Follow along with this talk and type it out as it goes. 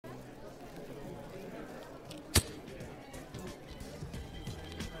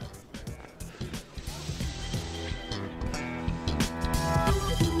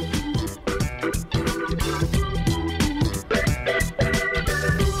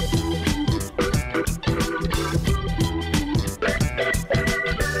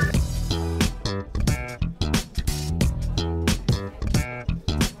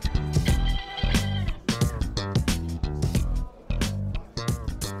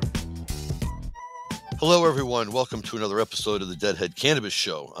Hello, everyone. Welcome to another episode of the Deadhead Cannabis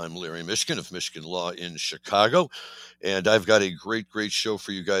Show. I'm Larry Mishkin of Michigan Law in Chicago, and I've got a great show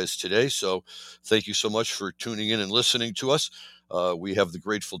for you guys today. So thank you so much for tuning in and listening to us. We have the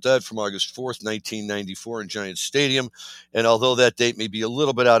Grateful Dead from August 4th, 1994 in Giant Stadium. And although that date may be a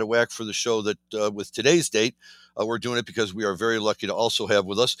little bit out of whack for the show that with today's date, we're doing it because we are very lucky to also have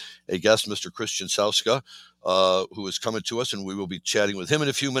with us a guest, Mr. Christian Sauska, who is coming to us, and we will be chatting with him in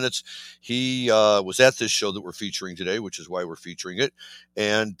a few minutes. He was at this show that we're featuring today, which is why we're featuring it.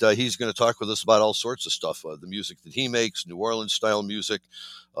 And he's going to talk with us about all sorts of stuff, the music that he makes, New Orleans-style music,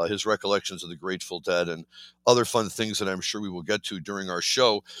 his recollections of the Grateful Dead, and other fun things that I'm sure we will get to during our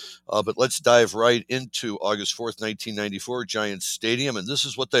show. But let's dive right into August 4th, 1994, Giant Stadium, and this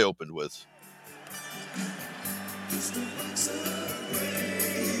is what they opened with.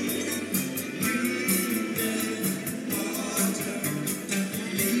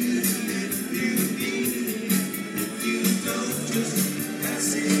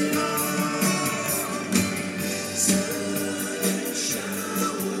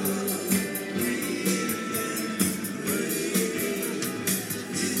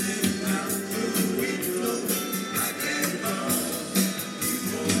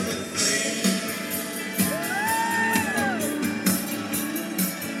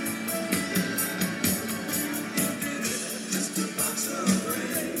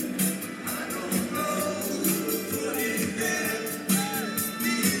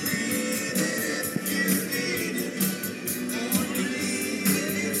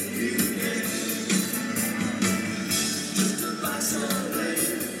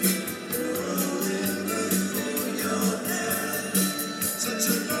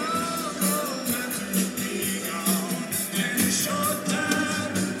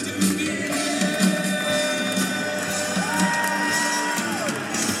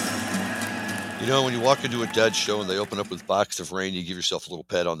 When you walk into a Dead show and they open up with Box of Rain, you give yourself a little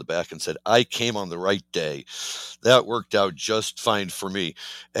pat on the back and said, I came on the right day. That worked out just fine for me.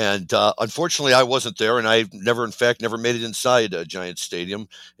 And unfortunately, I wasn't there, and I never made it inside Giant Stadium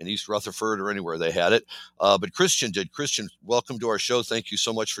in East Rutherford or anywhere they had it. But Christian did. Christian, welcome to our show. Thank you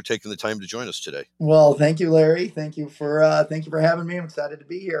so much for taking the time to join us today. Well, thank you, Larry. Thank you for having me. I'm excited to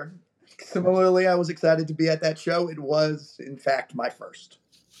be here. Similarly, I was excited to be at that show. It was, in fact, my first.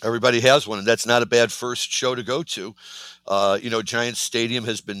 Everybody has one, and that's not a bad first show to go to. Giant Stadium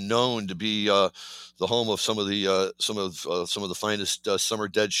has been known to be the home of some of the finest summer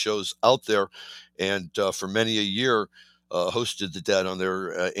Dead shows out there, and for many a year hosted the Dead on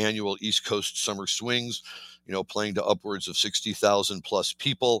their annual East Coast Summer Swings. Playing to upwards of 60,000 plus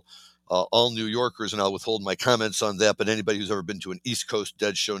people. All New Yorkers, and I'll withhold my comments on that, but anybody who's ever been to an East Coast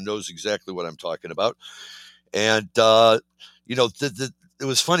Dead show knows exactly what I'm talking about. And it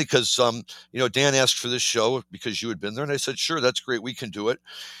was funny because, Dan asked for this show because you had been there, and I said, sure, that's great, we can do it.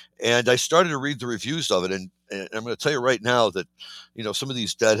 And I started to read the reviews of it, and I'm going to tell you right now that, some of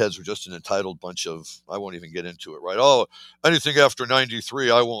these Deadheads were just an entitled bunch of, I won't even get into it, right? Oh, anything after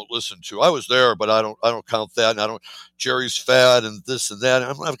 93, I won't listen to. I was there, but I don't count that, and Jerry's fat, and this and that. And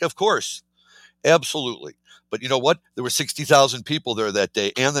I'm like, of course, absolutely. But you know what? There were 60,000 people there that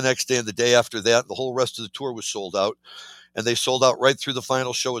day, and the next day, and the day after that. The whole rest of the tour was sold out. And they sold out right through the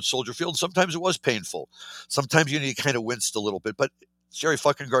final show at Soldier Field. Sometimes it was painful. Sometimes you kind of winced a little bit. But Jerry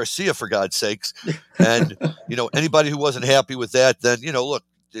fucking Garcia, for God's sakes. And, anybody who wasn't happy with that, then, look,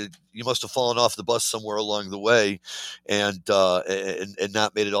 you must have fallen off the bus somewhere along the way and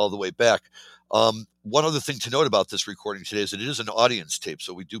not made it all the way back. One other thing to note about this recording today is that it is an audience tape,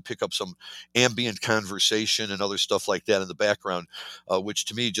 so we do pick up some ambient conversation and other stuff like that in the background, which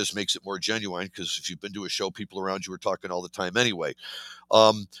to me just makes it more genuine, because if you've been to a show, people around you are talking all the time anyway.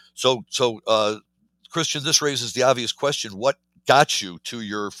 Christian, this raises the obvious question: what got you to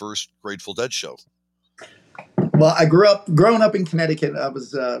your first Grateful Dead show? Well, growing up in Connecticut. I'm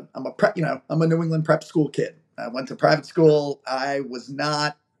a New England prep school kid. I went to private school. I was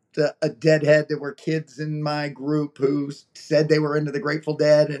not a Deadhead. There were kids in my group who said they were into the Grateful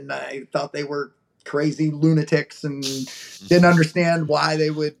Dead, and I thought they were crazy lunatics and didn't understand why they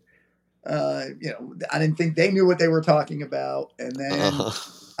would, I didn't think they knew what they were talking about. And then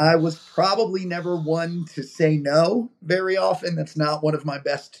I was probably never one to say no very often. That's not one of my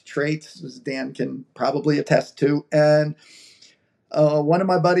best traits, as Dan can probably attest to. And one of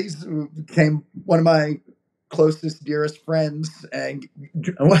my buddies, who became one of my closest, dearest friends, and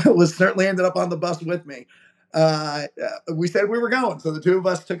was certainly ended up on the bus with me. We said we were going. So the two of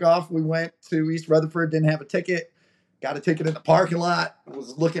us took off. We went to East Rutherford, didn't have a ticket, got a ticket in the parking lot,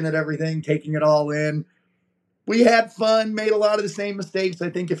 was looking at everything, taking it all in. We had fun, made a lot of the same mistakes. I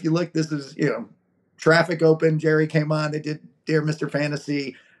think if you look, this is, Traffic opened. Jerry came on. They did Dear Mr.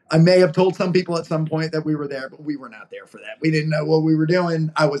 Fantasy. I may have told some people at some point that we were there, but we were not there for that. We didn't know what we were doing.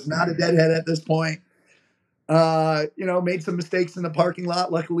 I was not a deadhead at this point. Made some mistakes in the parking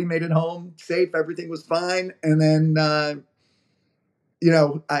lot. Luckily, made it home safe. Everything was fine. And then, I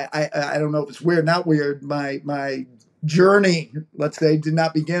don't know if it's weird, not weird. My journey, let's say, did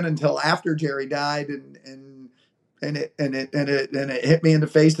not begin until after Jerry died, and it hit me in the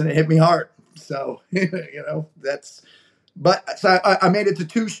face, and it hit me hard. So that's. But so I made it to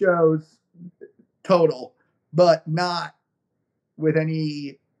 2 shows total, but not with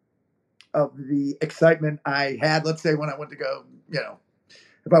any of the excitement I had. Let's say when I went to go,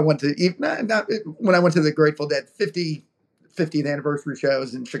 if I went to not when I went to the Grateful Dead 50th anniversary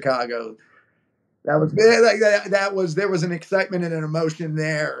shows in Chicago. That was there was an excitement and an emotion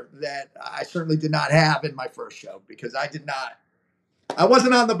there that I certainly did not have in my first show, because I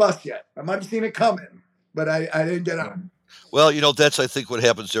wasn't on the bus yet. I might have seen it coming, but I didn't get on. Well, that's, I think, what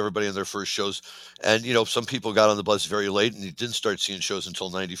happens to everybody in their first shows. And, some people got on the bus very late and you didn't start seeing shows until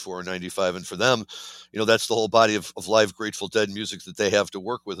 94 or 95. And for them, that's the whole body of live Grateful Dead music that they have to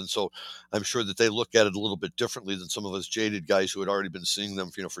work with. And so I'm sure that they look at it a little bit differently than some of us jaded guys who had already been seeing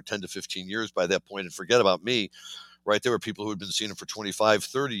them, for 10 to 15 years by that point. And forget about me, right? There were people who had been seeing them for 25,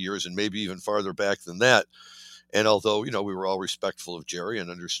 30 years and maybe even farther back than that. And although, we were all respectful of Jerry and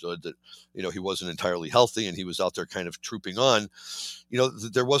understood that, he wasn't entirely healthy and he was out there kind of trooping on,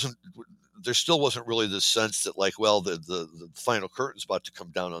 there still wasn't really this sense that, like, well, the final curtain's about to come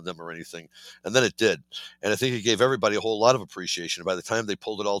down on them or anything. And then it did. And I think it gave everybody a whole lot of appreciation. By the time they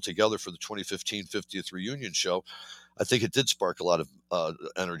pulled it all together for the 2015 50th reunion show, I think it did spark a lot of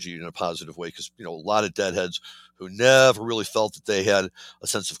energy in a positive way, because, a lot of Deadheads who never really felt that they had a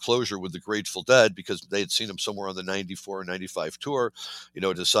sense of closure with the Grateful Dead because they had seen them somewhere on the 94 or 95 tour,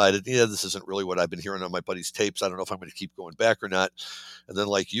 decided, this isn't really what I've been hearing on my buddy's tapes. I don't know if I'm going to keep going back or not. And then,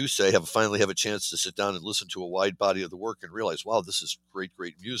 like you say, finally have a chance to sit down and listen to a wide body of the work and realize, wow, this is great,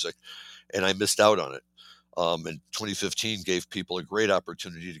 great music. And I missed out on it. And 2015 gave people a great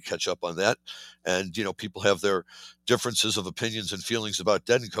opportunity to catch up on that. And, people have their differences of opinions and feelings about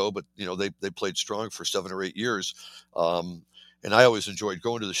Dead & Co., but, they played strong for 7 or 8 years. And I always enjoyed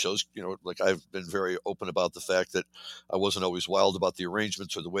going to the shows. Like, I've been very open about the fact that I wasn't always wild about the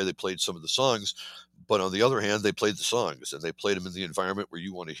arrangements or the way they played some of the songs. But on the other hand, they played the songs, and they played them in the environment where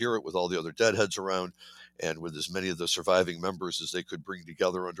you want to hear it, with all the other Deadheads around, and with as many of the surviving members as they could bring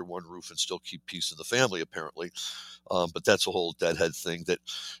together under one roof and still keep peace in the family, apparently. But that's a whole Deadhead thing, that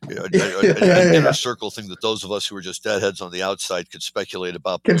an inner circle thing that those of us who are just Deadheads on the outside could speculate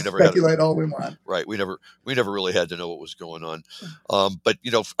about. But we never speculate all we want. Right. We never really had to know what was going on. But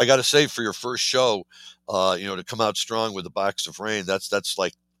I got to say, for your first show, to come out strong with A Box of Rain,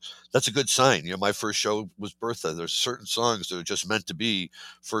 that's a good sign. My first show was Bertha. There's certain songs that are just meant to be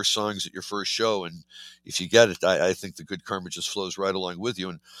first songs at your first show. And if you get it, I think the good karma just flows right along with you.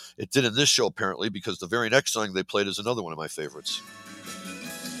 And it did in this show, apparently, because the very next song they played is another one of my favorites.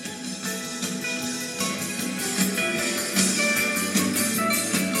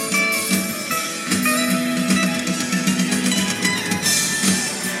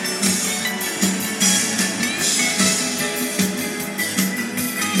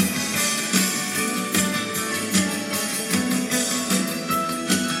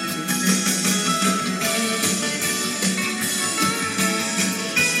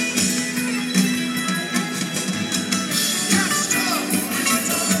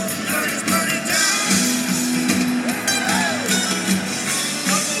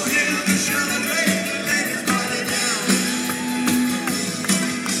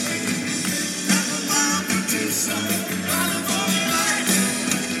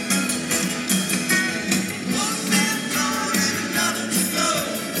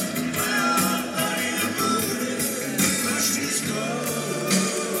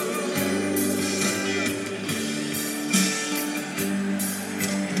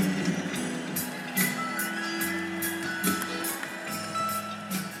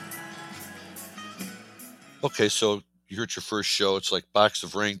 Okay, so you're at your first show. It's like Box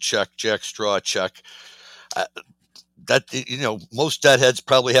of Rain, check. Jack Straw, check. That most Deadheads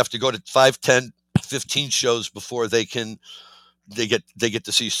probably have to go to 5, 10, 15 shows before they get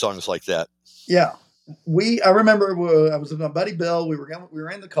to see songs like that. Yeah, I remember I was with my buddy Bill. We were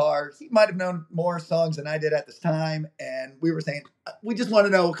in the car. He might have known more songs than I did at this time, and we were saying we just want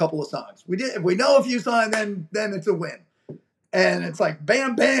to know a couple of songs. If we know a few songs, then it's a win. And it's like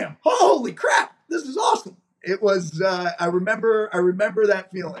bam, bam, holy crap, this is awesome. It was. I remember that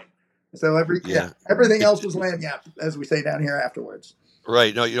feeling. So everything else was lagniappe, as we say down here afterwards.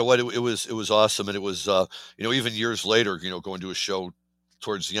 Right. No, you know what? It was awesome, and it was even years later, going to a show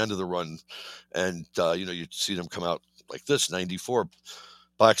towards the end of the run, and you'd see them come out like this '94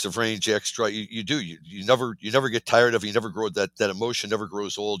 Box of Rain, Jack Straw. You never get tired of it. You never grow that emotion never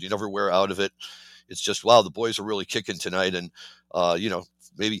grows old. You never wear out of it. It's just wow, the boys are really kicking tonight, and uh, you know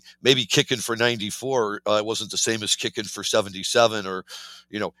maybe kicking for '94 wasn't the same as kicking for '77 or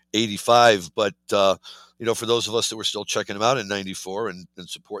 '85, but for those of us that were still checking them out in '94 and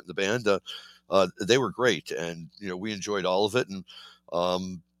supporting the band, they were great, and we enjoyed all of it, and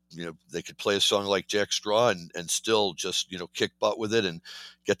they could play a song like Jack Straw and still just kick butt with it and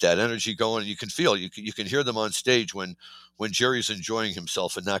get that energy going. And you can feel you can hear them on stage when Jerry's enjoying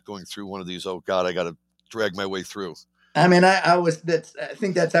himself and not going through one of these, oh God, I got to drag my way through. I mean, I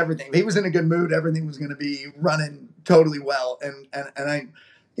think that's everything. If he was in a good mood, everything was going to be running totally well. And I,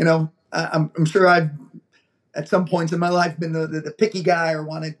 I'm sure I've at some points in my life been the picky guy or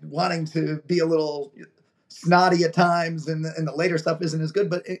wanting to be a little snotty at times, and the later stuff isn't as good.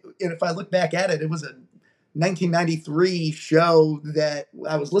 But and if I look back at it, it was a 1993 show that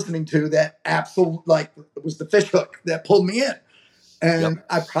I was listening to that absolute like it was the fish hook that pulled me in. Yep. And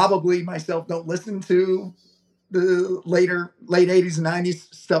I probably myself don't listen to the late 80s and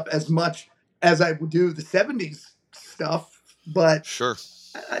 90s stuff as much as I would do the 70s stuff, but Sure.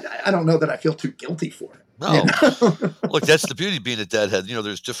 I don't know that I feel too guilty for it. No. Look, that's the beauty of being a deadhead.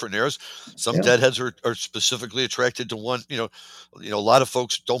 There's different eras. Some Yeah. deadheads are specifically attracted to one. A lot of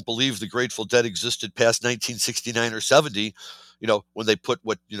folks don't believe the Grateful Dead existed past 1969 or 70. When they put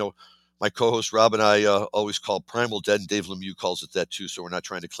what my co-host Rob and I always call Primal Dead, and Dave Lemieux calls it that too. So we're not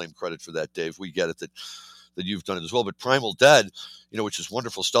trying to claim credit for that, Dave. We get it that you've done it as well. But Primal Dead, which is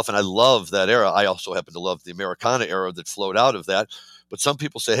wonderful stuff, and I love that era. I also happen to love the Americana era that flowed out of that. But some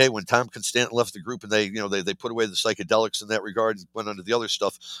people say, hey, when Tom Constantin left the group and they put away the psychedelics in that regard and went on to the other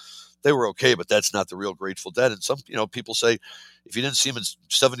stuff, they were okay, but that's not the real Grateful Dead. And some people say if you didn't see them in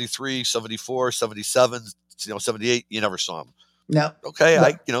 73, 74, 77, 78, you never saw them. No. Okay,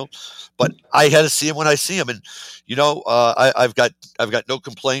 but I had to see him when I see him, and I've got no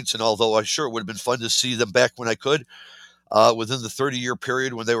complaints. And although I'm sure it would have been fun to see them back when I could, within the 30-year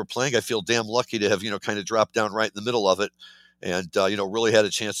period when they were playing, I feel damn lucky to have kind of dropped down right in the middle of it, and really had a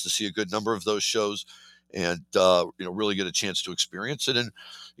chance to see a good number of those shows, and really get a chance to experience it. And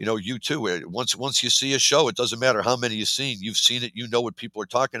you too. Once you see a show, it doesn't matter how many you've seen it. You know what people are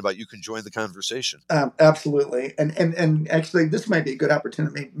talking about. You can join the conversation. Absolutely. And actually, this might be a good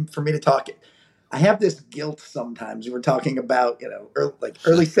opportunity for me to talk. I have this guilt sometimes. We were talking about, early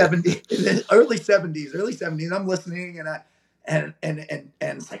 70s, early 70s. I'm listening and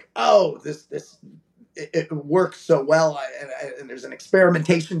it's like, oh, this it works so well. And there's an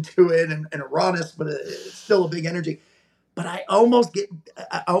experimentation to it and a rawness, but it's still a big energy. But I almost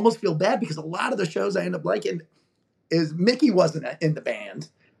feel bad because a lot of the shows I end up liking is Mickey wasn't in the band,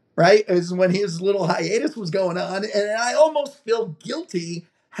 right? It was when his little hiatus was going on, and I almost feel guilty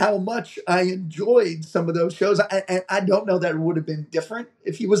how much I enjoyed some of those shows. I don't know that it would have been different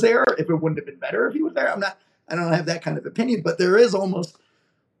if he was there, if it wouldn't have been better if he was there. I don't have that kind of opinion, but there is almost,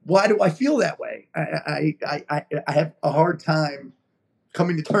 why do I feel that way? I have a hard time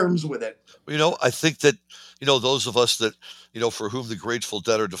coming to terms with it. I think that, those of us that, for whom the Grateful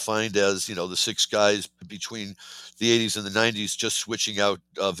Dead are defined as, the six guys between the 80s and the 90s, just switching out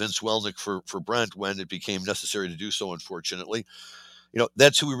Vince Welnick for Brent when it became necessary to do so, unfortunately.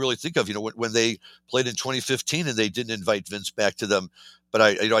 That's who we really think of, when they played in 2015 and they didn't invite Vince back to them. But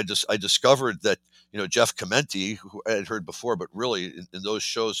I discovered that, Jeff Clementi, who I had heard before, but really in those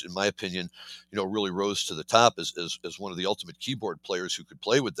shows, in my opinion, really rose to the top as one of the ultimate keyboard players who could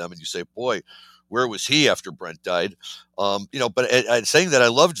play with them. And you say, boy, where was he after Brent died? But saying that, I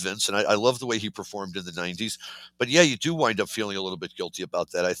loved Vince and I loved the way he performed in the 90s. But yeah, you do wind up feeling a little bit guilty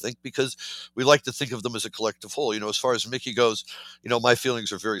about that, I think, because we like to think of them as a collective whole. As far as Mickey goes, my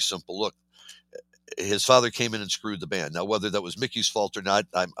feelings are very simple. Look, his father came in and screwed the band. Now, whether that was Mickey's fault or not,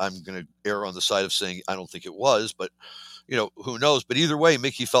 I'm going to err on the side of saying I don't think it was, but who knows? But either way,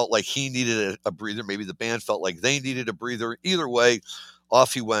 Mickey felt like he needed a breather. Maybe the band felt like they needed a breather. Either way,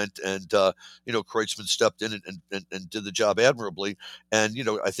 off he went, and Kreutzmann stepped in and did the job admirably. And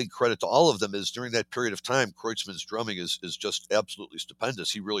I think credit to all of them is during that period of time, Kreutzmann's drumming is just absolutely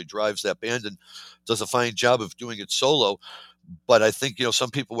stupendous. He really drives that band and does a fine job of doing it solo. But I think,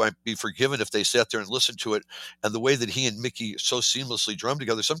 some people might be forgiven if they sat there and listened to it. And the way that he and Mickey so seamlessly drum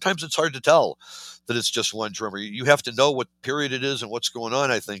together, sometimes it's hard to tell that it's just one drummer. You have to know what period it is and what's going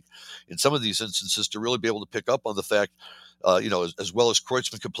on, I think, in some of these instances to really be able to pick up on the fact as well as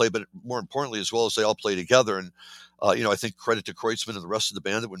Kreutzmann could play, but more importantly, as well as they all play together. And I think credit to Kreutzmann and the rest of the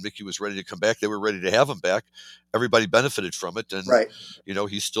band that when Mickey was ready to come back, they were ready to have him back. Everybody benefited from it, and Right.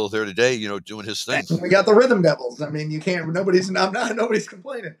 he's still there today, doing his thing. And we got the Rhythm Devils. I mean, you can't. Nobody's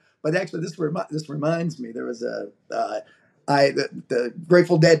complaining. But actually, this reminds me. There was the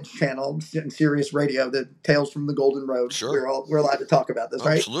Grateful Dead channel in Sirius Radio, the Tales from the Golden Road. Sure. We're allowed to talk about this,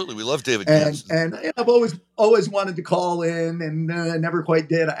 right? Absolutely, we love David And Gans. I've always wanted to call in, and never quite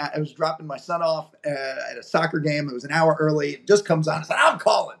did. I was dropping my son off at a soccer game. It was an hour early. It just comes on. I said, I'm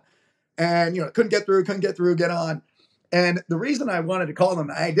calling, and couldn't get through. Get on. And the reason I wanted to call them,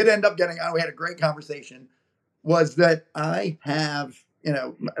 I did end up getting on. We had a great conversation. Was that I have,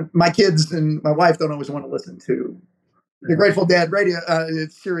 my kids and my wife don't always want to listen to the Grateful Dead radio.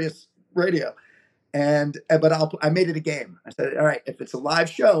 It's Sirius Radio, but I made it a game. I said, all right, if it's a live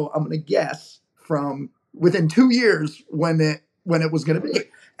show, I'm going to guess from within 2 years when it was going to be,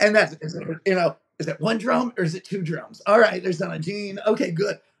 and is it one drum or is it two drums? All right, there's not a Gene. Okay,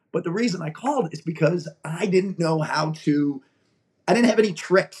 good. But the reason I called is because I didn't know I didn't have any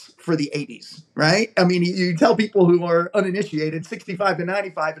tricks for the 80s, right? I mean, you tell people who are uninitiated, 65 to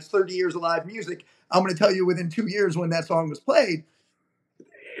 95 is 30 years of live music. I'm going to tell you within 2 years when that song was played.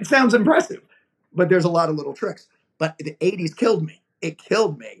 It sounds impressive, but there's a lot of little tricks. But the 80s killed me. It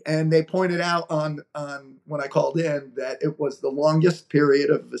killed me. And they pointed out on when I called in that it was the longest period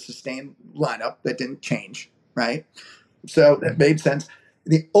of the sustained lineup that didn't change, right? So that made sense.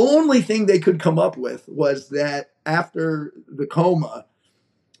 The only thing they could come up with was that after the coma,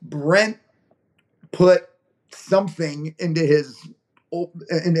 Brent put something into his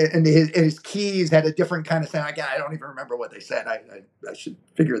keys, had a different kind of sound. I don't even remember what they said. I should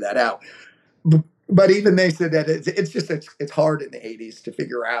figure that out. But even they said that it's hard in the 80s to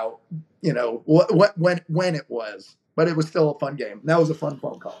figure out, when it was. But it was still a fun game. That was a fun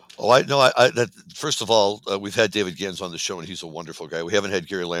phone call. Oh, I know. First of all, we've had David Gans on the show, and he's a wonderful guy. We haven't had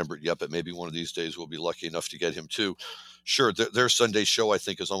Gary Lambert yet, but maybe one of these days we'll be lucky enough to get him too. Sure, their Sunday show, I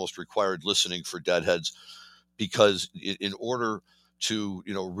think, is almost required listening for Deadheads, because in order to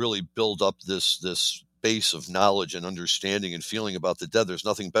really build up this base of knowledge and understanding and feeling about the Dead, there's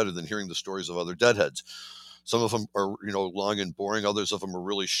nothing better than hearing the stories of other Deadheads. Some of them are long and boring. Others of them are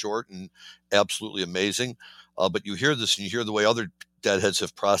really short and absolutely amazing. But you hear this and you hear the way other Deadheads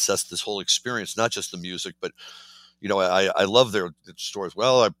have processed this whole experience, not just the music, but I love their stories.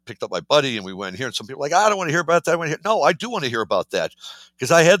 Well, I picked up my buddy and we went here, and some people are like, I don't want to hear about that. No, I do want to hear about that,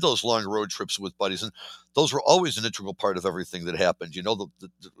 because I had those long road trips with buddies, and those were always an integral part of everything that happened. There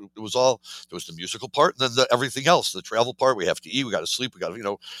was the musical part, and then everything else, the travel part. We have to eat, we got to sleep, we got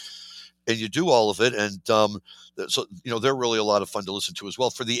to, and you do all of it. And so they're really a lot of fun to listen to as well.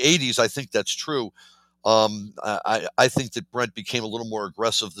 For the 80s, I think that's true. I think that Brent became a little more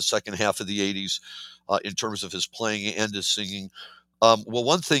aggressive the second half of the 80s in terms of his playing and his singing. Well,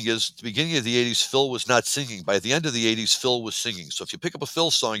 one thing is, at the beginning of the 80s, Phil was not singing. By the end of the 80s, Phil was singing. So if you pick up a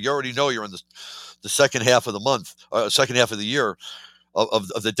Phil song, you already know you're in the second half of the month, second half of the year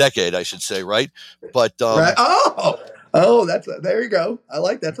of the decade, I should say, right? But right. There you go. I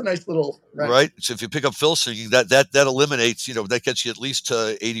like that's a nice little right. So if you pick up Phil singing, that eliminates, that gets you at least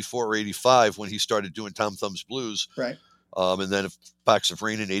to 84 or 85 when he started doing Tom Thumb's Blues, right? And then Box of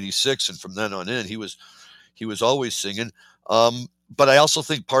Rain in 86, and from then on in, he was always singing. But I also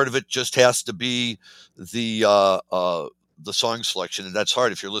think part of it just has to be the song selection, and that's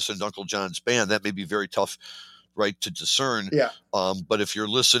hard. If you're listening to Uncle John's band, that may be very tough, right, to discern. Yeah. But if you're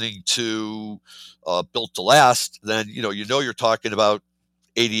listening to Built to Last, then you're talking about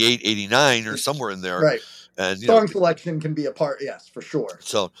 88, 89 or somewhere in there. Right. And song selection can be a part, yes, for sure.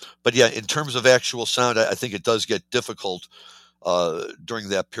 So, but yeah, in terms of actual sound, I think it does get difficult during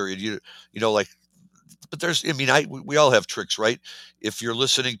that period. But there's, we all have tricks, right? If you're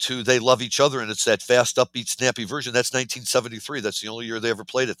listening to They Love Each Other and it's that fast, upbeat, snappy version, that's 1973. That's the only year they ever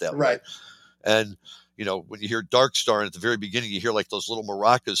played it that way. Right. And when you hear Dark Star, and at the very beginning, you hear like those little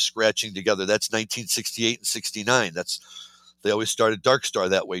maracas scratching together. That's 1968 and 69. They always started Dark Star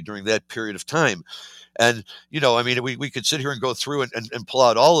that way during that period of time. And, we could sit here and go through and pull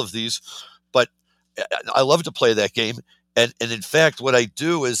out all of these, but I love to play that game. And in fact, what I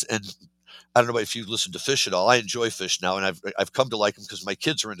do is, and I don't know if you listen to Fish at all. I enjoy Fish now, and I've come to like them because my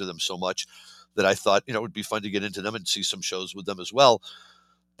kids are into them so much that I thought, it would be fun to get into them and see some shows with them as well.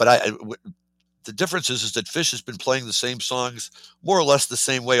 But the difference is that Fish has been playing the same songs more or less the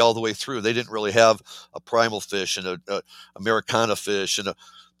same way all the way through. They didn't really have a Primal Fish and a Americana Fish and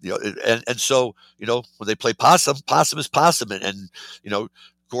and so when they play Possum, Possum is Possum, and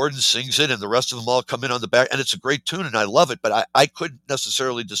Gordon sings it and the rest of them all come in on the back, and it's a great tune and I love it, but I couldn't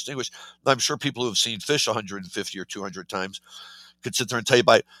necessarily distinguish. I'm sure people who have seen Fish 150 or 200 times could sit there and tell you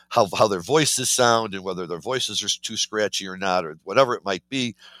about how their voices sound and whether their voices are too scratchy or not, or whatever it might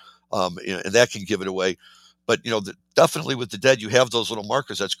be. And that can give it away. But definitely with the Dead, you have those little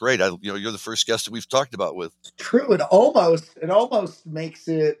markers. That's great. You're the first guest that we've talked about with. True. It almost makes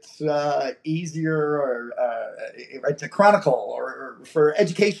it easier or to chronicle or for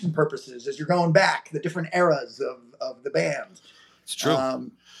education purposes as you're going back the different eras of the band. It's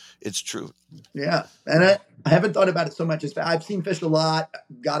true. It's true. Yeah, and I haven't thought about it so much. I've seen Fish a lot,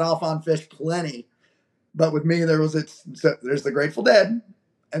 got off on Fish plenty, but with me there's the Grateful Dead,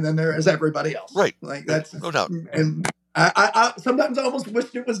 and then there is everybody else. Right. Like that's no doubt. And I sometimes almost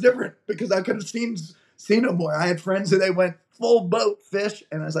wished it was different because I could have seen them more. I had friends who they went full boat Fish,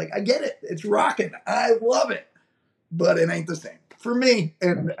 and I was like, I get it, it's rocking, I love it, but it ain't the same for me,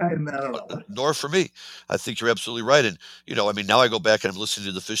 and I don't know. Nor for me. I think you're absolutely right. And, now I go back and I'm listening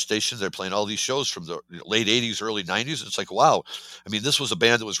to the Fish station. They're playing all these shows from the late 80s, early 90s. And it's like, wow. This was a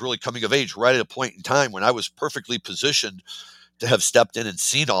band that was really coming of age right at a point in time when I was perfectly positioned to have stepped in and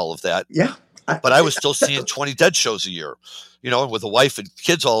seen all of that. Yeah. But I was still seeing 20 Dead shows a year, and with a wife and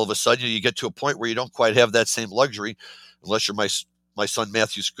kids, all of a sudden, you get to a point where you don't quite have that same luxury unless you're my son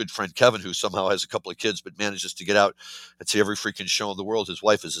Matthew's good friend Kevin, who somehow has a couple of kids but manages to get out and see every freaking show in the world. His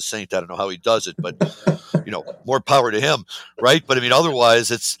wife is a saint. I don't know how he does it, but more power to him, right? But otherwise,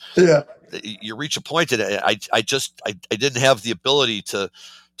 it's you reach a point that I didn't have the ability to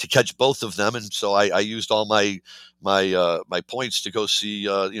catch both of them, and so I used all my points to go see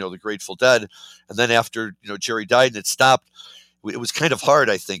the Grateful Dead, and then after Jerry died and it stopped, it was kind of hard.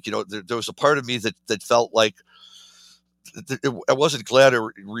 I think there was a part of me that felt like. I wasn't glad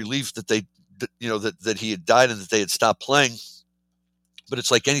or relieved that that he had died and that they had stopped playing. But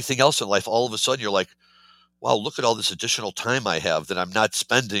it's like anything else in life. All of a sudden, you're like, wow, look at all this additional time I have that I'm not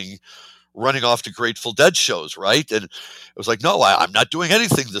spending running off to Grateful Dead shows, right? And it was like, no, I'm not doing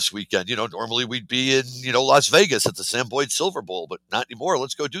anything this weekend. Normally we'd be in, Las Vegas at the Sam Boyd Silver Bowl, but not anymore.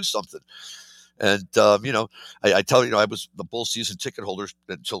 Let's go do something. And, I tell you, I was the Bull season ticket holder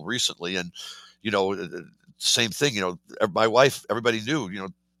until recently. And, same thing, my wife, everybody knew,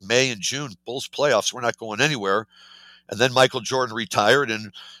 May and June, Bulls playoffs, we're not going anywhere. And then Michael Jordan retired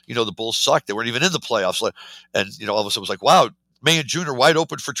and, the Bulls sucked. They weren't even in the playoffs. And, all of a sudden it was like, wow, May and June are wide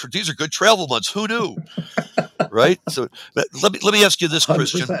open for, these are good travel months. Who knew? Right. So let me ask you this,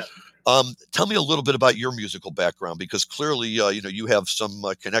 Christian. 100%. Tell me a little bit about your musical background, because clearly, you have some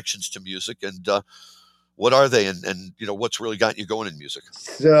connections to music, and, what are they, and what's really gotten you going in music?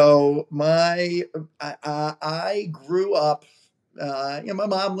 So I grew up. My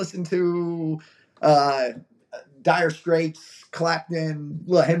mom listened to Dire Straits, Clapton,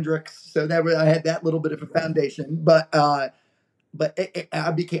 Hendrix. So I had that little bit of a foundation. But I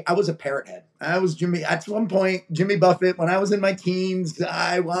was a parrot head. I was Jimmy at one point. Jimmy Buffett. When I was in my teens,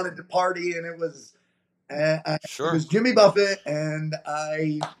 I wanted to party, and it was Sure. It was Jimmy Buffett, and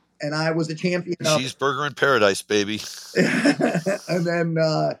I was a champion. Cheeseburger in paradise, baby. and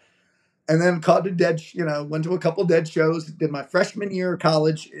then caught a Dead. Went to a couple Dead shows. Did my freshman year of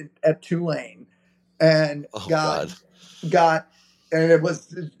college at Tulane, and got, and it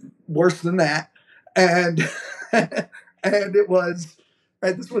was worse than that. And and it was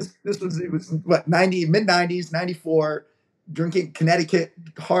right. It was what, mid 90s, 94, drinking Connecticut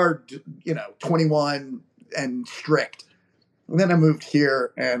hard, 21 and strict. And then I moved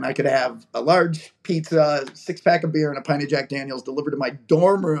here, and I could have a large pizza, 6-pack of beer, and a pint of Jack Daniels delivered to my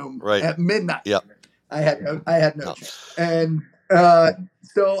dorm room at midnight. Yep. I had no chance. And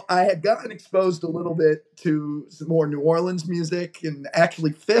so I had gotten exposed a little bit to some more New Orleans music, and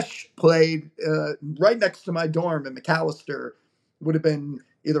actually Fish played right next to my dorm in McAllister. Would have been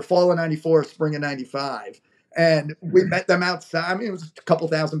either fall of 94 or spring of 95. And we met them outside. It was a couple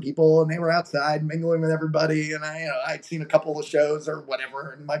thousand people, and they were outside mingling with everybody. And I'd seen a couple of shows or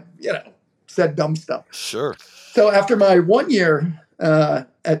whatever, and said dumb stuff. Sure. So after my 1 year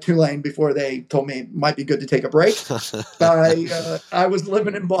at Tulane, before they told me it might be good to take a break, I was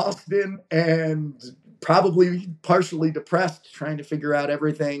living in Boston and probably partially depressed, trying to figure out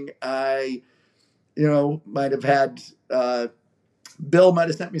everything. I, might have had Bill might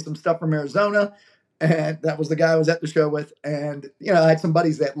have sent me some stuff from Arizona. And that was the guy I was at the show with. And, I had some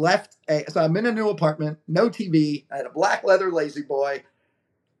buddies that left. So I'm in a new apartment, no TV. I had a black leather Lazy Boy.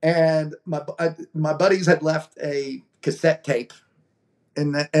 And my buddies had left a cassette tape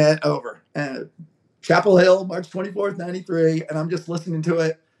over. Chapel Hill, March 24th, 93. And I'm just listening to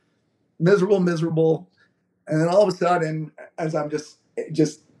it. Miserable. And then all of a sudden, as I'm just it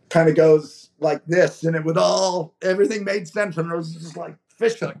just kind of goes like this, and everything made sense, and it was just like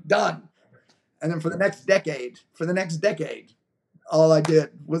fish hook done. And then for the next decade, all I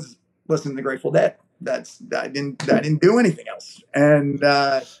did was listen to the Grateful Dead. I didn't do anything else. And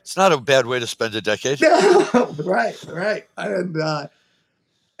It's not a bad way to spend a decade. right.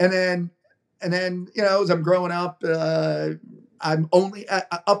 And then as I'm growing up, I'm only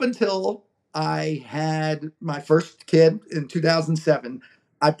up until I had my first kid in 2007.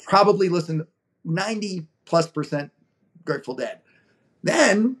 I probably listened 90+% Grateful Dead.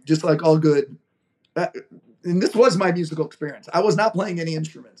 Then, just like all good, and this was my musical experience. I was not playing any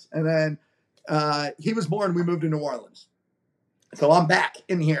instruments. And then he was born. We moved to New Orleans, so I'm back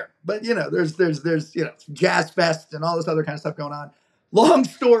in here. But there's Jazz Fest and all this other kind of stuff going on. Long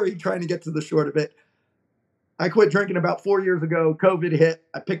story, trying to get to the short of it. I quit drinking about 4 years ago. COVID hit.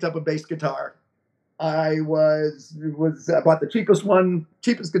 I picked up a bass guitar. I bought the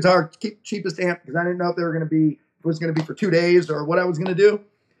cheapest guitar, cheapest amp, because I didn't know if it was going to be for 2 days or what I was going to do.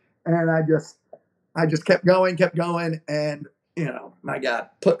 And I just kept going, and my God,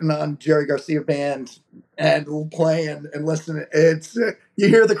 putting on Jerry Garcia band and playing and listening. It's you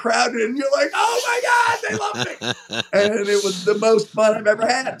hear the crowd and you're like, oh my God, they love me. And it was the most fun I've ever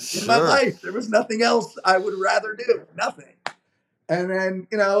had in my life. There was nothing else I would rather do. Nothing. And then,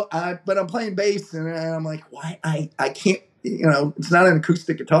 but I'm playing bass and I'm like, why? I can't, it's not an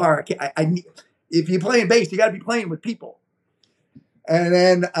acoustic guitar. If you're playing bass, you got to be playing with people. And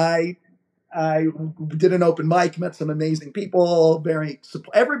then I did an open mic, met some amazing people.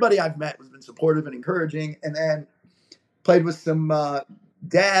 Everybody I've met has been supportive and encouraging. And then played with some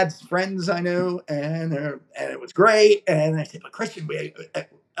dad's friends I knew, and it was great. And I said, but Christian,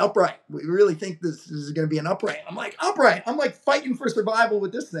 upright. We really think this is going to be an upright. I'm like, upright. I'm like fighting for survival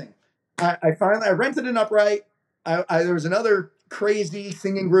with this thing. I rented an upright. There was another crazy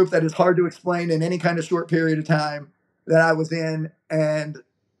singing group that is hard to explain in any kind of short period of time that I was in, and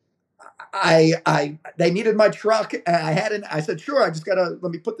they needed my truck, and I said, sure, I just gotta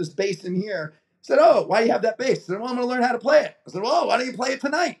let me put this bass in here. I said, oh, why do you have that bass? I said, well, I'm gonna learn how to play it. I said, well, why don't you play it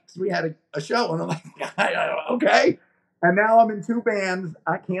tonight? Because we had a show, and I'm like, okay. And now I'm in 2 bands.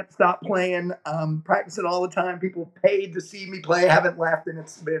 I can't stop playing. Practicing all the time. People paid to see me play. I haven't left, and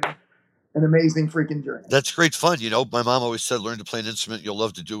it's been an amazing freaking journey. That's great fun. My mom always said, learn to play an instrument. You'll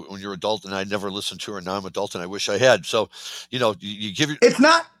love to do it when you're adult. And I never listened to her. And now I'm adult and I wish I had. So, you give it. It's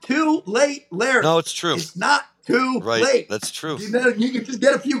not too late, Larry. No, it's true. It's not too late. That's true. You can just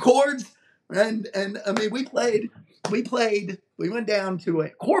get a few chords. And I mean, we went down to a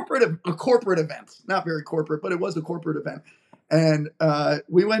corporate event, not very corporate, but it was a corporate event. And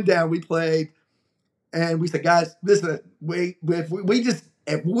we went down, we played, and we said, guys, listen,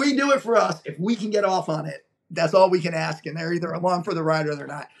 if we do it for us, if we can get off on it, that's all we can ask. And they're either along for the ride or they're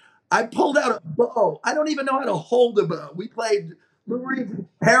not. I pulled out a bow. I don't even know how to hold a bow. We played Lou Reed's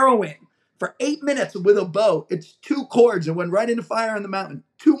Heroin for 8 minutes with a bow. It's 2 chords and went right into Fire on the Mountain.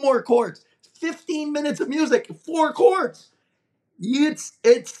 2 more chords. 15 minutes of music, 4 chords. It's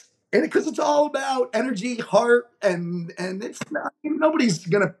because it's all about energy, heart, and it's not, nobody's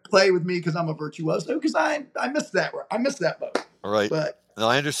gonna play with me because I'm a virtuoso, because I miss that boat. All right. But no,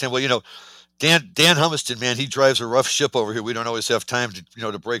 I understand. Well, Dan Humiston, man, he drives a rough ship over here. We don't always have time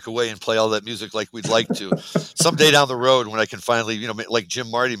to break away and play all that music like we'd like to. Someday down the road, when I can finally, like Jim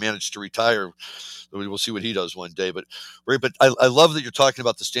Marty managed to retire, we'll see what he does one day. But I love that you're talking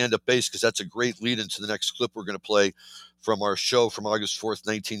about the stand-up bass, because that's a great lead into the next clip we're going to play from our show from August 4th,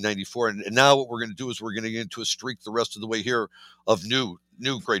 1994. And now what we're going to do is we're going to get into a streak the rest of the way here of new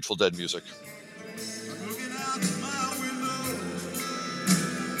Grateful Dead music.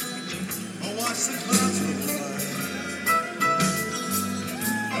 Watch the clouds go by.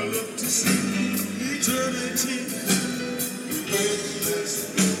 I look to see eternity.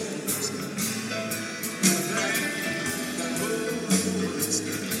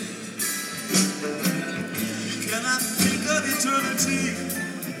 You cannot think of eternity.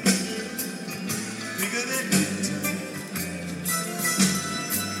 Think of it.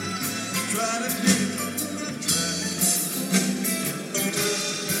 Try to think.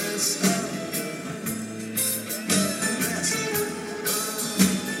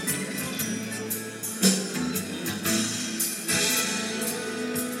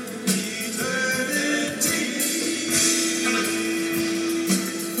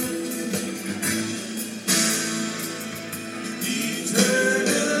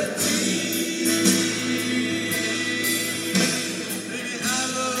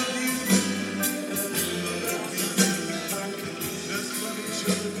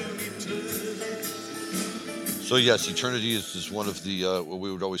 Eternity. So yes, Eternity is one of the what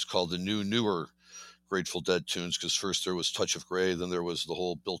we would always call the newer Grateful Dead tunes, because first there was Touch of Grey, then there was the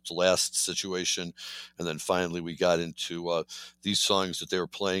whole Built to Last situation, and then finally we got into these songs that they were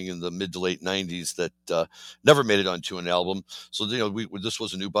playing in the mid to late '90s that never made it onto an album. So this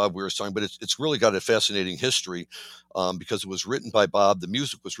was a new Bob Weir song, but it's really got a fascinating history because it was written by Bob. The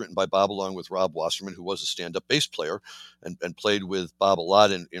music was written by Bob along with Rob Wasserman, who was a stand-up bass player and played with Bob a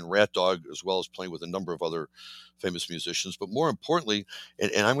lot in Rat Dog, as well as playing with a number of other famous musicians. But more importantly,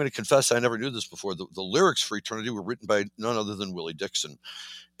 and I'm going to confess I never knew this before, the lyrics for Eternity were written by none other than Willie Dixon.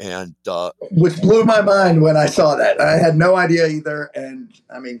 And which blew my mind when I saw that. I had no idea either. And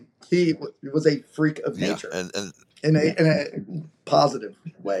I mean, he was a freak of nature, and in a positive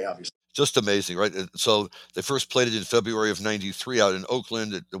way, obviously. Just amazing, right? So they first played it in February of '93 out in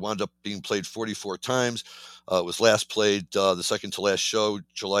Oakland. It wound up being played 44 times. It was last played the second to last show,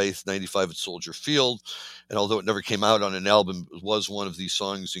 July 8th, '95 at Soldier Field. And although it never came out on an album, it was one of these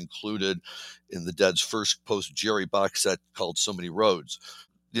songs included in the Dead's first post-Jerry box set called So Many Roads.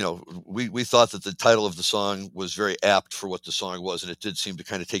 We thought that the title of the song was very apt for what the song was, and it did seem to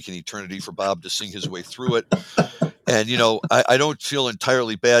kind of take an eternity for Bob to sing his way through it. And, I don't feel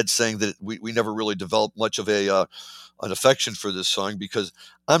entirely bad saying that we never really developed much of an affection for this song, because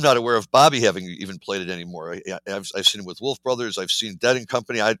I'm not aware of Bobby having even played it anymore. I've seen him with Wolf Brothers. I've seen Dead and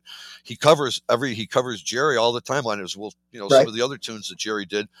Company. He covers Jerry all the time on his Wolf, Right. Some of the other tunes that Jerry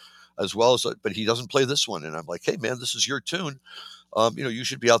did as well as, but he doesn't play this one. And I'm like, hey man, this is your tune. You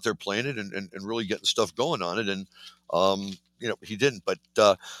should be out there playing it and really getting stuff going on it. And, he didn't, but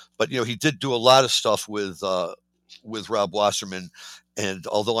he did do a lot of stuff with Rob Wasserman. And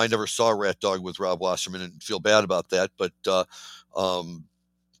although I never saw Rat Dog with Rob Wasserman and feel bad about that, but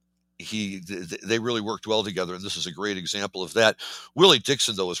they really worked well together, and this is a great example of that. Willie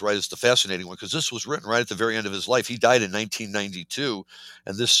Dixon, though, is right. It's the fascinating one, because this was written right at the very end of his life. He died in 1992,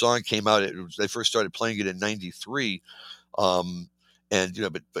 and this song came out. They first started playing it in '93. But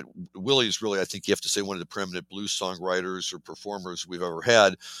Willie is really, I think you have to say, one of the preeminent blues songwriters or performers we've ever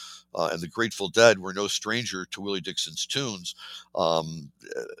had. And the Grateful Dead were no stranger to Willie Dixon's tunes.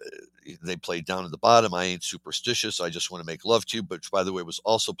 They played Down at the Bottom, I Ain't Superstitious, I Just Want to Make Love to You, which, by the way, was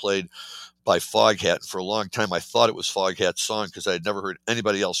also played by Foghat. And for a long time, I thought it was Foghat's song, because I had never heard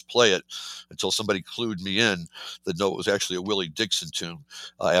anybody else play it until somebody clued me in that no, it was actually a Willie Dixon tune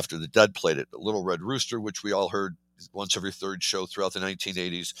after the Dead played it. Little Red Rooster, which we all heard once every third show throughout the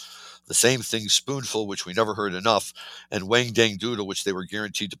 1980s. The Same Thing, Spoonful, which we never heard enough, and Wang Dang Doodle, which they were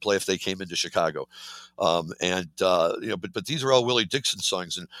guaranteed to play if they came into Chicago. But these are all Willie Dixon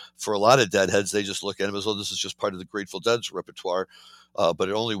songs, and for a lot of Deadheads, they just look at them as though this is just part of the Grateful Dead's repertoire. But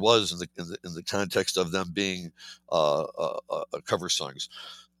it only was in the context of them being cover songs.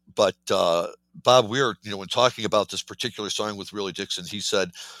 But Bob Weir, when talking about this particular song with Willie Dixon, he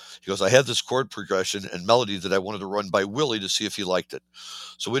goes, I had this chord progression and melody that I wanted to run by Willie to see if he liked it.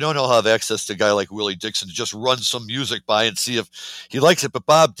 So we don't all have access to a guy like Willie Dixon to just run some music by and see if he likes it. But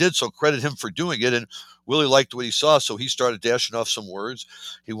Bob did, so credit him for doing it. And Willie liked what he saw, so he started dashing off some words.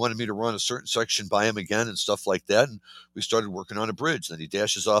 He wanted me to run a certain section by him again and stuff like that. And we started working on a bridge. Then he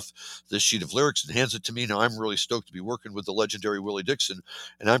dashes off this sheet of lyrics and hands it to me. Now I'm really stoked to be working with the legendary Willie Dixon,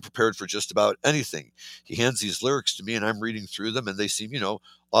 and I'm prepared for just about anything. He hands these lyrics to me, and I'm reading through them, and they seem,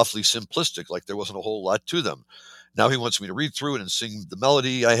 awfully simplistic, like there wasn't a whole lot to them. Now he wants me to read through it and sing the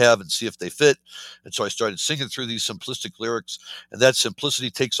melody I have and see if they fit. And so I started singing through these simplistic lyrics, and that simplicity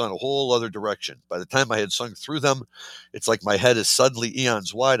takes on a whole other direction. By the time I had sung through them, it's like my head is suddenly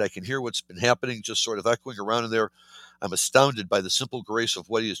eons wide. I can hear what's been happening, just sort of echoing around in there. I'm astounded by the simple grace of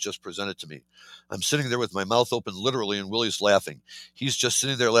what he has just presented to me. I'm sitting there with my mouth open literally, and Willie's laughing. He's just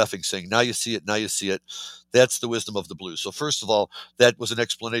sitting there laughing, saying, now you see it, now you see it. That's the wisdom of the blues. So first of all, that was an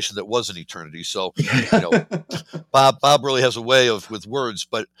explanation that was an eternity. So, Bob really has a way with words,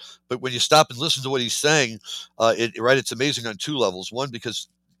 but when you stop and listen to what he's saying, it's amazing on two levels. One, because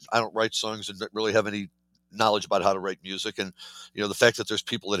I don't write songs and don't really have any knowledge about how to write music, and the fact that there's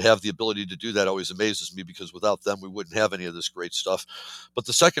people that have the ability to do that always amazes me, because without them we wouldn't have any of this great stuff. But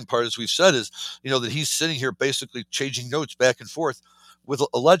the second part, as we've said, is that he's sitting here basically changing notes back and forth with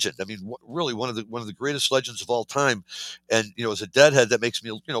a legend. I mean, really one of the greatest legends of all time. And as a Deadhead, that makes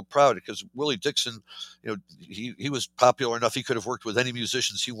me proud, because Willie Dixon, he was popular enough he could have worked with any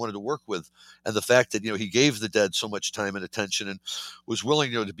musicians he wanted to work with. And the fact that he gave the Dead so much time and attention, and was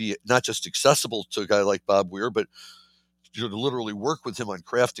willing to be not just accessible to a guy like Bob Weir, but to literally work with him on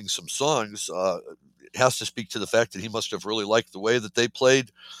crafting some songs, it has to speak to the fact that he must have really liked the way that they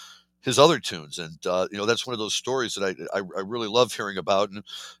played. his other tunes. And that's one of those stories that I really love hearing about, and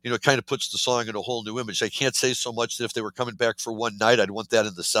it kind of puts the song in a whole new image. I can't say so much that if they were coming back for one night, I'd want that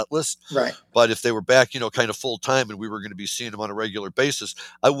in the set list. Right. But if they were back, kind of full time, and we were going to be seeing them on a regular basis,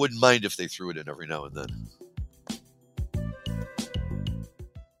 I wouldn't mind if they threw it in every now and then.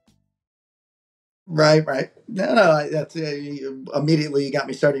 Right, right. No, that's immediately you got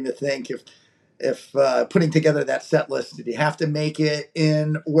me starting to think if putting together that set list, did you have to make it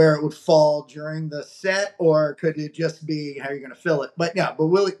in where it would fall during the set, or could it just be how you're going to fill it? But yeah, but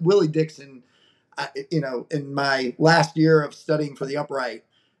Willie Dixon, in my last year of studying for the upright,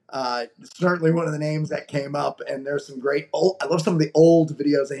 certainly one of the names that came up. And there's some great old. I love some of the old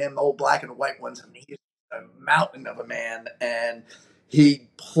videos of him, the old black and white ones. I mean, he's a mountain of a man, and he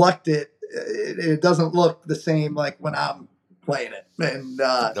plucked it. It doesn't look the same like when I'm playing it, and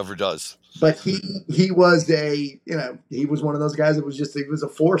It never does. But he was he was one of those guys that was just, he was a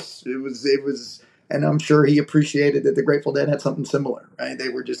force. It was, and I'm sure he appreciated that the Grateful Dead had something similar, right?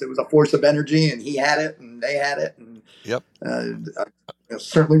 It was a force of energy, and he had it, and they had it, and yep.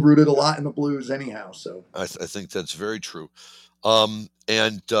 Certainly rooted a lot in the blues, anyhow. So I think that's very true.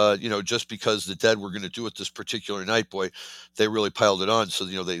 Just because the Dead were going to do it this particular night, boy, they really piled it on. So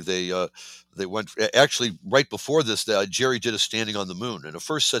they went, actually right before this. Jerry did a Standing on the Moon, and the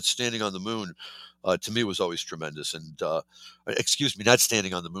first set, Standing on the Moon, to me was always tremendous. And excuse me, not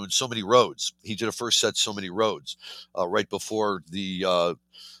Standing on the Moon, So Many Roads. He did a first set, So Many Roads, right before the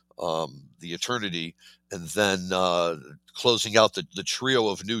Eternity, and then closing out the trio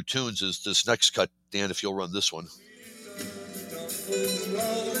of new tunes is this next cut. Dan, if you'll run this one.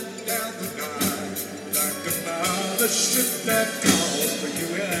 Rolling down the line like about a ship that calls for you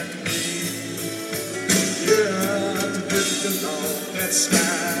and me. Yeah, to drift along that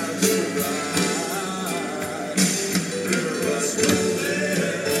sky to ride. River runs rolling,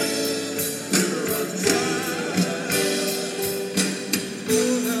 river runs dry.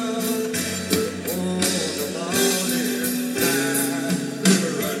 Oh no, oh the morning light.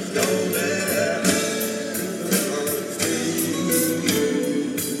 River runs rolling, river runs free.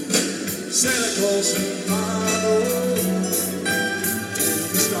 Santa Claus and Marlowe,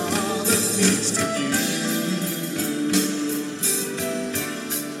 the star that leads to you.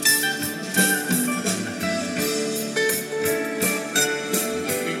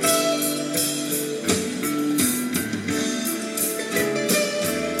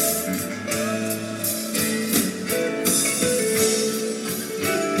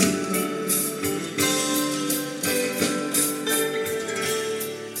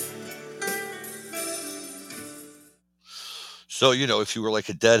 So, if you were like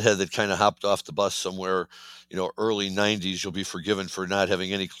a Deadhead that kind of hopped off the bus somewhere, early 90s, you'll be forgiven for not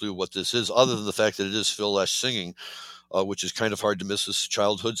having any clue what this is, other than the fact that it is Phil Lesh singing, which is kind of hard to miss as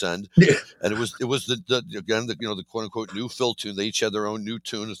childhood's end. Yeah. And it was the quote unquote new Phil tune. They each had their own new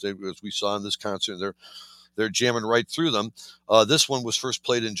tune, as we saw in this concert. They're jamming right through them. This one was first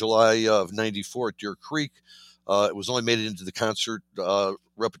played in July of '94 at Deer Creek. It was only made it into the concert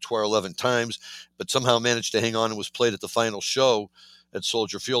repertoire 11 times, but somehow managed to hang on and was played at the final show at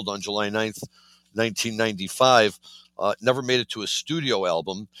Soldier Field on July 9th, 1995. Never made it to a studio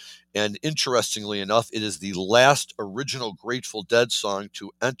album. And interestingly enough, it is the last original Grateful Dead song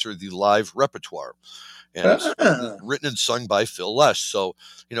to enter the live repertoire. And it's written and sung by Phil Lesh. So,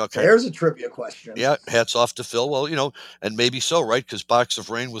 there's a trivia question. Yeah, hats off to Phil. Well, and maybe so, right? Because Box of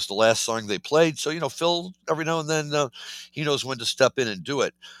Rain was the last song they played. So, Phil, every now and then, he knows when to step in and do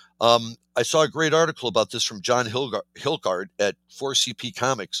it. I saw a great article about this from John Hilgard at 4CP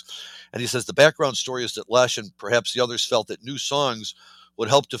Comics. And he says the background story is that Lesh and perhaps the others felt that new songs would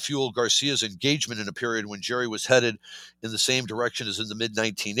help to fuel Garcia's engagement in a period when Jerry was headed in the same direction as in the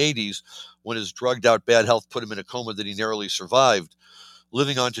mid-1980s, when his drugged-out bad health put him in a coma that he narrowly survived,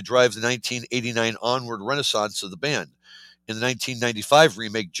 living on to drive the 1989 onward renaissance of the band. In the 1995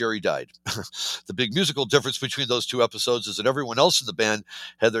 remake, Jerry died. The big musical difference between those two episodes is that everyone else in the band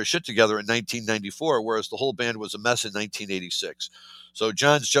had their shit together in 1994, whereas the whole band was a mess in 1986. So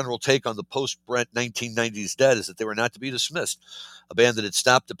John's general take on the post-Brent 1990s Dead is that they were not to be dismissed, a band that had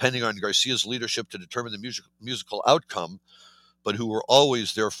stopped depending on Garcia's leadership to determine the musical outcome, but who were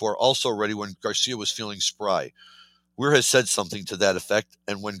always, therefore, also ready when Garcia was feeling spry. Weir has said something to that effect,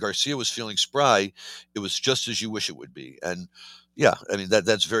 and when Garcia was feeling spry, it was just as you wish it would be. And yeah, I mean,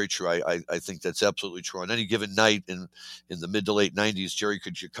 that's very true. I think that's absolutely true. On any given night in the mid to late 90s, Jerry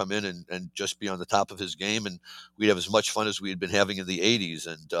could come in and just be on the top of his game, and we'd have as much fun as we had been having in the 80s.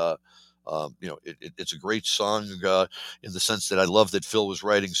 And It's a great song in the sense that I love that Phil was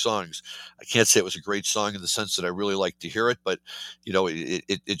writing songs. I can't say it was a great song in the sense that I really like to hear it, but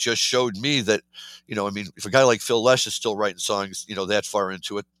it just showed me that, if a guy like Phil Lesh is still writing songs, that far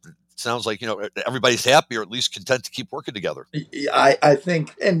into it, sounds like everybody's happy or at least content to keep working together. I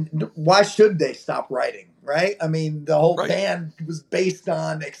think, and why should they stop writing? Right? I mean, the whole Right. band was based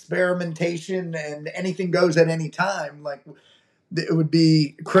on experimentation, and anything goes at any time. Like, it would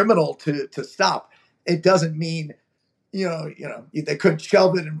be criminal to stop. It doesn't mean they could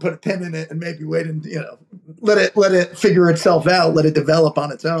shelve it and put a pin in it and maybe wait and let it figure itself out, let it develop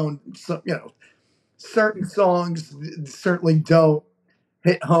on its own. So, certain songs certainly don't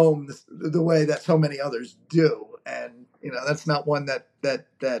hit home the way that so many others do, and that's not one that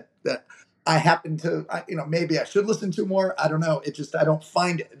I happen to. Maybe I should listen to more. I don't know. It just, I don't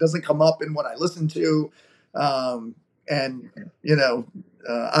find it. It doesn't come up in what I listen to, and I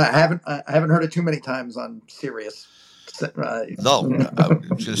haven't heard it too many times on Sirius. No, I was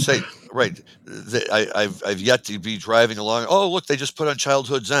going to say, right. I've yet to be driving along. Oh, look, they just put on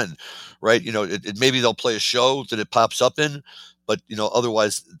Childhood's End, right? Maybe they'll play a show that it pops up in, but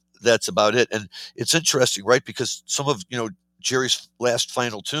otherwise that's about it. And it's interesting, right? Because some of Jerry's last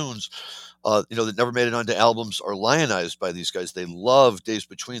final tunes, that never made it onto albums are lionized by these guys. They love Days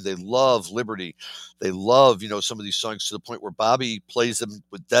Between. They love Liberty. They love some of these songs to the point where Bobby plays them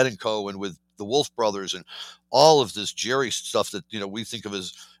with Dead and Co. and with the Wolf Brothers and all of this Jerry stuff that we think of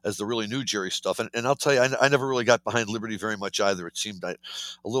as the really new Jerry stuff. And I'll tell you, I never really got behind Liberty very much either. It seemed a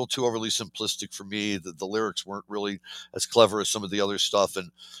little too overly simplistic for me. The lyrics weren't really as clever as some of the other stuff, and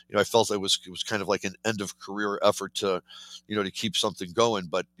I felt it was kind of like an end of career effort to to keep something going.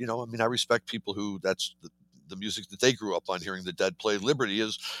 But I respect people who that's the music that they grew up on. Hearing the Dead play Liberty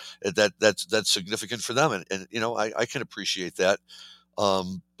is that's significant for them, and I can appreciate that.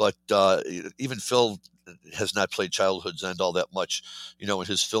 But even Phil has not played Childhood's End all that much, in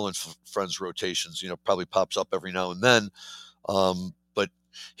his Phil and Friends rotations. Probably pops up every now and then. But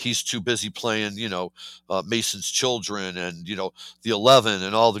he's too busy playing, Mason's Children and, the 11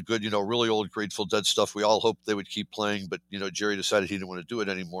 and all the good, really old Grateful Dead stuff. We all hoped they would keep playing, but, Jerry decided he didn't want to do it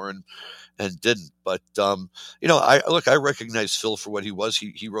anymore and didn't. But, I recognize Phil for what he was.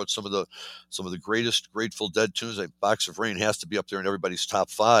 He wrote some of the greatest Grateful Dead tunes. Like Box of Rain has to be up there in everybody's top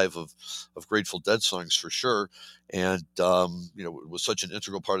 5 of Grateful Dead songs for sure. And, it was such an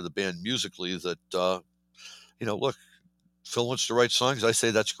integral part of the band musically that, look, Phil wants to write songs. I say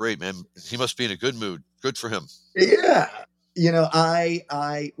that's great, man. He must be in a good mood. Good for him. Yeah.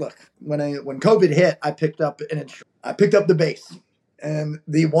 I look, when COVID hit, I picked up the bass. And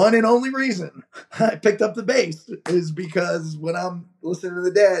the one and only reason I picked up the bass is because when I'm listening to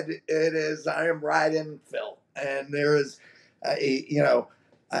the Dead, I am riding Phil. And there is,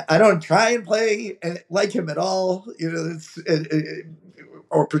 I don't try and play like him at all,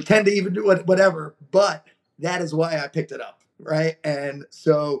 or pretend to even do whatever, but that is why I picked it up, right? And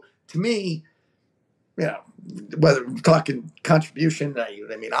so, to me, whether we're talking contribution, I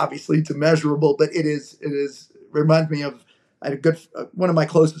mean, obviously it's immeasurable, but it reminds me of, I had one of my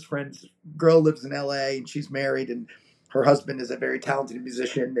closest friends, girl lives in LA and she's married, and her husband is a very talented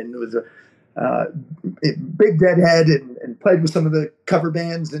musician and was a big Deadhead and played with some of the cover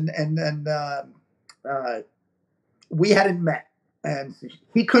bands, and we hadn't met, and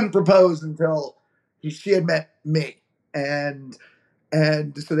he couldn't propose until she had met me, and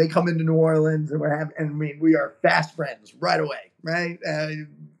so they come into New Orleans and we are fast friends right away, right?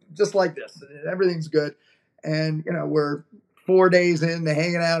 Just like this, everything's good, and we're 4 days into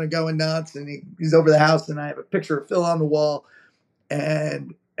hanging out and going nuts, and he's over the house, and I have a picture of Phil on the wall,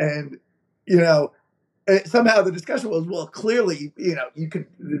 and somehow the discussion was, well, clearly, it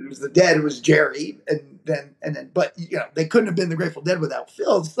was the Dead, it was Jerry, and then, but they couldn't have been the Grateful Dead without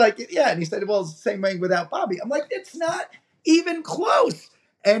Phil. It's like, yeah, and he said, well, it's the same way without Bobby. I'm like, it's not even close.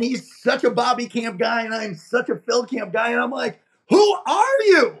 And he's such a Bobby Camp guy, and I'm such a Phil Camp guy, and I'm like, who are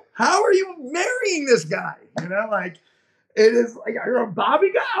you? How are you marrying this guy? It is like, you're a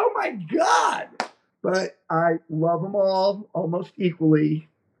Bobby guy? Oh my God. But I love them all almost equally.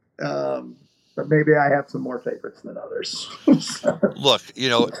 But maybe I have some more favorites than others. Look,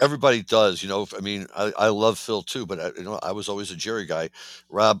 everybody does. I love Phil too, but I was always a Jerry guy.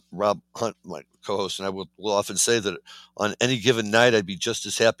 Rob Hunt, my co-host, and I will often say that on any given night, I'd be just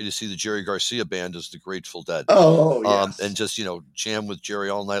as happy to see the Jerry Garcia band as the Grateful Dead. Oh, yes. And just jam with Jerry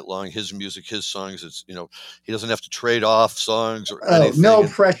all night long. His music, his songs. It's he doesn't have to trade off songs or anything. No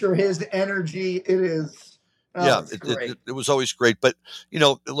pressure. His energy. It is. Yeah, it was always great. But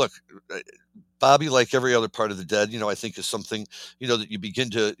look, Bobby, like every other part of the Dead, I think is something, that you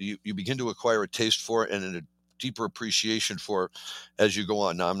begin to acquire a taste for and a deeper appreciation for as you go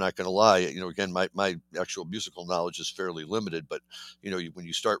on. Now, I'm not going to lie, again, my actual musical knowledge is fairly limited, but when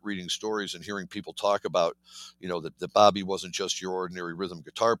you start reading stories and hearing people talk about, that Bobby wasn't just your ordinary rhythm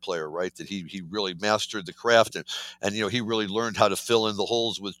guitar player, right? That he really mastered the craft, and he really learned how to fill in the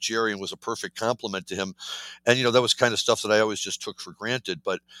holes with Jerry and was a perfect complement to him. And that was kind of stuff that I always just took for granted,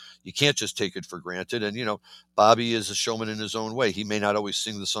 but you can't just take it for granted. And Bobby is a showman in his own way. He may not always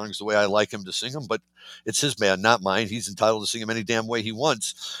sing the songs the way I like him to sing them, but it's his band, not mine. He's entitled to sing them any damn way he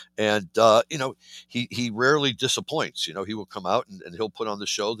wants. And he rarely disappoints. He will come out and he'll put on the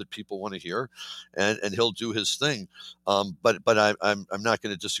show that people want to hear, and he'll do his thing. But I'm not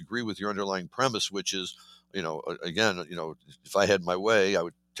going to disagree with your underlying premise, which is, again, if I had my way, I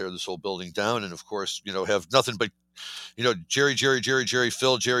would tear this whole building down, and of course, have nothing but Jerry,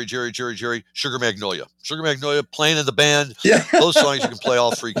 Phil, Jerry, Sugar Magnolia playing in the band. Yeah. Those songs you can play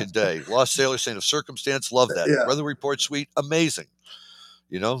all freaking day. Lost Sailor, Saint of Circumstance, love that. Yeah. Weather Report Suite, amazing.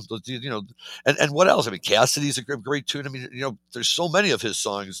 And what else? I mean, Cassidy's a great tune. I mean, there's so many of his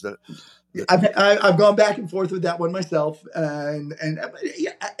songs that I've gone back and forth with that one myself, and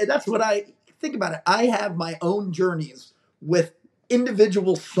that's what I think about it. I have my own journeys with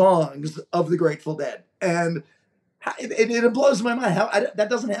individual songs of the Grateful Dead, and it blows my mind how that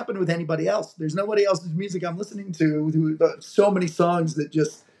doesn't happen with anybody else. There's nobody else's music I'm listening to who so many songs that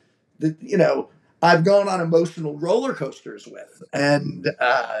I've gone on emotional roller coasters with, and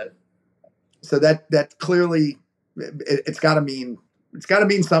so that clearly it's got to mean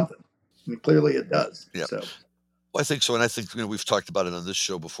something. And clearly it does. Yeah. So. Well, I think so, and I think we've talked about it on this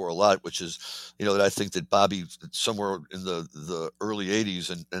show before a lot, which is that I think that Bobby somewhere in the early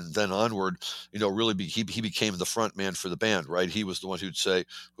 '80s and then onward, really he became the front man for the band, right? He was the one who'd say,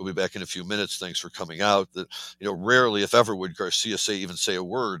 "We'll be back in a few minutes. Thanks for coming out." That rarely, if ever, would Garcia say a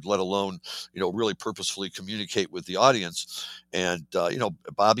word, let alone really purposefully communicate with the audience. And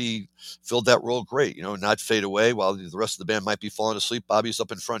Bobby filled that role great. Not fade away while the rest of the band might be falling asleep. Bobby's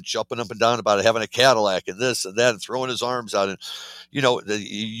up in front, jumping up and down about having a Cadillac and this and that, and throwing his arms out. And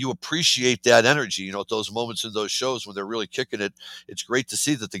you appreciate that energy. At those moments in those shows when they're really kicking it, it's great to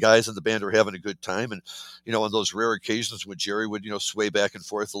see that the guys in the band are having a good time. And on those rare occasions when Jerry would sway back and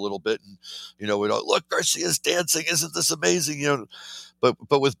forth a little bit, and look, Garcia's dancing, isn't this amazing?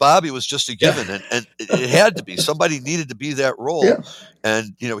 But with Bobby, it was just a given, and it had to be. Somebody needed to be that role,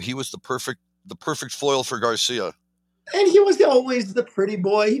 and he was the perfect foil for Garcia. And he was always the pretty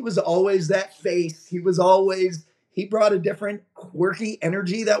boy. He was always that face. He brought a different, quirky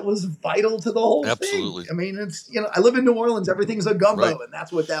energy that was vital to the whole Absolutely. thing. I mean, it's I live in New Orleans. Everything's a gumbo, right. And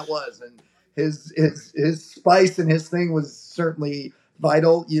that's what that was. And his spice and his thing was certainly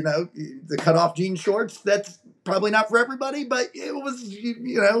vital. The cutoff jean shorts. That's probably not for everybody, but it was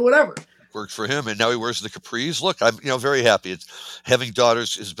whatever. Worked for him, and now he wears the capris. Look, I'm very happy. Having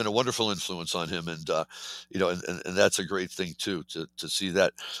daughters has been a wonderful influence on him, and and that's a great thing too to see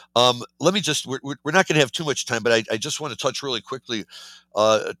that. Let me just we're not going to have too much time, but I just want to touch really quickly.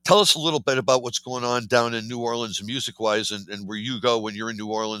 Tell us a little bit about what's going on down in New Orleans music wise, and where you go when you're in New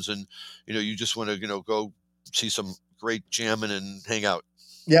Orleans, and you just want to go see some great jamming and hang out.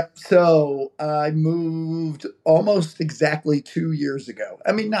 Yep. So I moved almost exactly 2 years ago.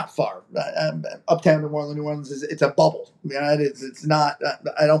 I mean, not far. Uptown New Orleans it's a bubble. It's not.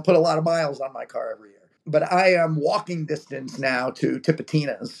 I don't put a lot of miles on my car every year. But I am walking distance now to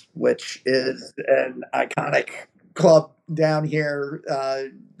Tipitina's, which is an iconic club down here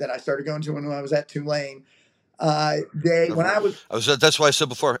that I started going to when I was at Tulane. That's why I said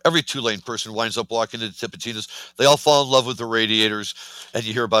before, every Tulane person winds up walking into Tipitina's. They all fall in love with the Radiators, and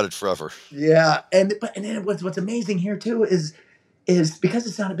you hear about it forever. Yeah, and then what's amazing here too is because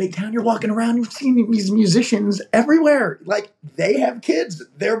it's not a big town, you're walking around, you're seeing these musicians everywhere. Like, they have kids,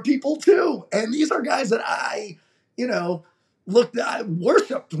 they're people too, and these are guys that I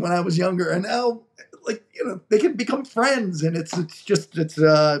worshipped when I was younger, and now they can become friends, and it's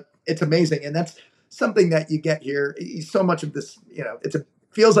amazing, and that's something that you get here. So much of this,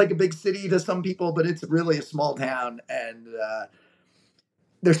 feels like a big city to some people, but it's really a small town, and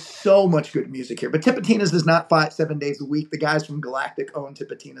there's so much good music here. But Tipitina's is not 7 days a week. The guys from Galactic own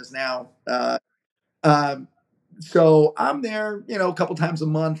Tipitina's now. So I'm there, a couple times a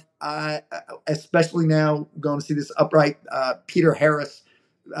month. Especially now going to see this upright. Peter Harris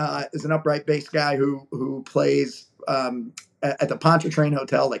is an upright bass guy who plays at the Pontchartrain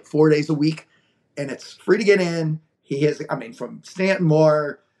Hotel like 4 days a week. And it's free to get in. He has, from Stanton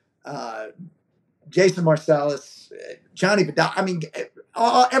Moore, Jason Marcellus, Johnny Vidal.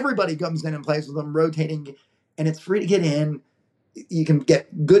 everybody comes in and plays with them, rotating, and it's free to get in. You can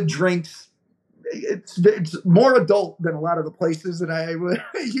get good drinks. It's more adult than a lot of the places that I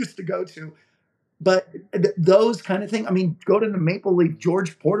used to go to. But those kind of things. I mean, go to the Maple Leaf.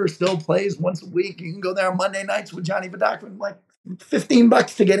 George Porter still plays once a week. You can go there on Monday nights with Johnny Vidacqua, like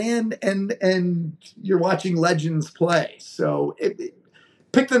 $15 to get in, and you're watching legends play. So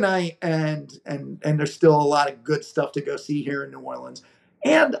pick the night, and there's still a lot of good stuff to go see here in New Orleans.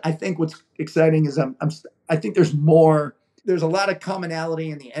 And I think what's exciting is I think there's more. There's a lot of commonality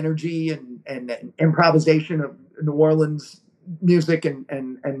in the energy and improvisation of New Orleans music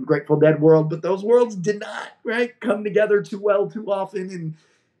and Grateful Dead world, but those worlds did not come together too well too often, and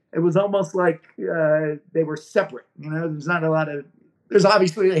it was almost like they were separate. There's not a lot of. There's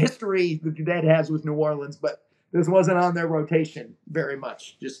obviously a history that the Dead has with New Orleans, but this wasn't on their rotation very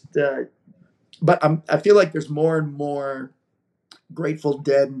much. But I feel like there's more and more Grateful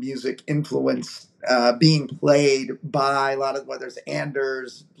Dead music influence being played by a lot of, whether it's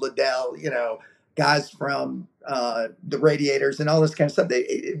Anders, Liddell, guys from the Radiators and all this kind of stuff.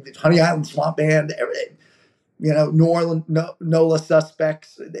 Honey Island Swamp Band, New Orleans, NOLA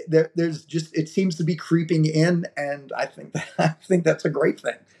Suspects. There's just, it seems to be creeping in, and I think that's a great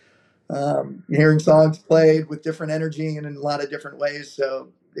thing. Hearing songs played with different energy and in a lot of different ways. So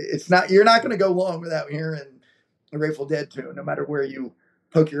you're not going to go long without hearing a Grateful Dead tune, no matter where you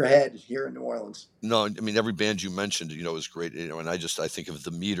poke your head here in New Orleans. No, I mean, every band you mentioned, is great. And I think of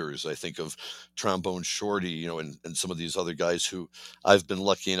the Meters, I think of Trombone Shorty, and some of these other guys who I've been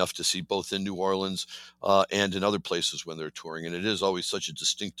lucky enough to see both in New Orleans and in other places when they're touring. And it is always such a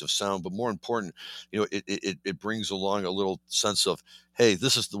distinctive sound, but more important, it brings along a little sense of, hey,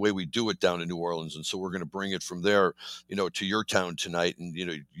 this is the way we do it down in New Orleans. And so we're going to bring it from there, to your town tonight. And,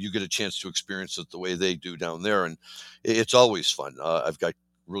 you get a chance to experience it the way they do down there. And it's always fun. I've got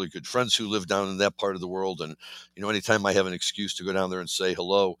really good friends who live down in that part of the world. And, anytime I have an excuse to go down there and say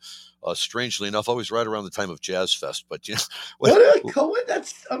hello, strangely enough, always right around the time of Jazz Fest. But,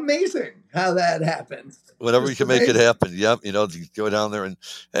 that's amazing how that happens. Whenever you can make it happen. Yep. You go down there and,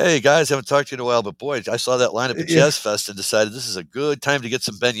 hey guys, haven't talked to you in a while, but boy, I saw that lineup at Jazz Fest and decided this is a good time to get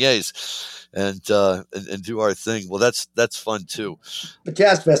some beignets and do our thing. Well, that's fun too. But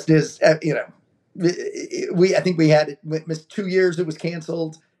Jazz Fest is, I think we had missed 2 years. It was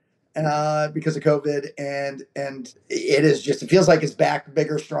canceled because of COVID, and it is just, it feels like it's back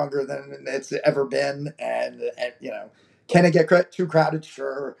bigger, stronger than it's ever been. And can it get too crowded?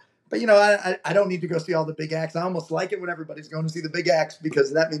 Sure. But, I don't need to go see all the big acts. I almost like it when everybody's going to see the big acts,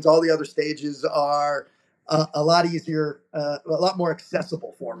 because that means all the other stages are a lot easier, a lot more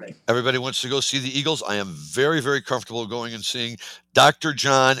accessible for me. Everybody wants to go see the Eagles. I am very, very comfortable going and seeing Dr.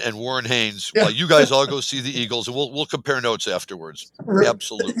 John and Warren Haynes while you guys all go see the Eagles, and we'll compare notes afterwards.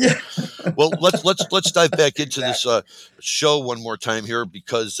 Absolutely. Yeah. Well, let's dive back into this show one more time here,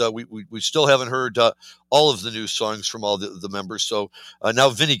 because we still haven't heard all of the new songs from all the members. So now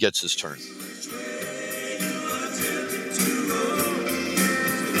Vinny gets his turn.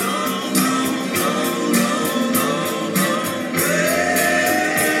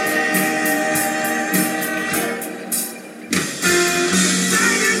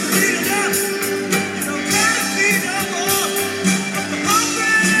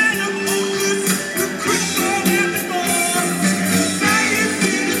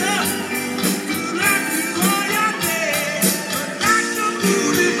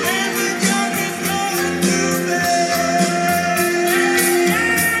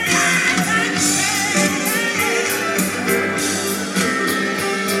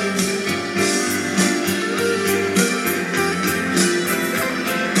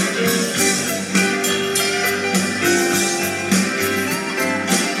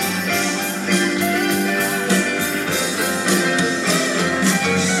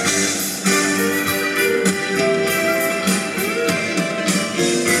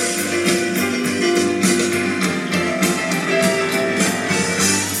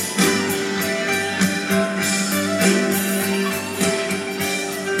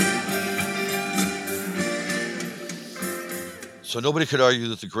 So nobody could argue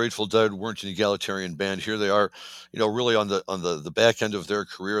that the Grateful Dead weren't an egalitarian band. Here they are, really on the back end of their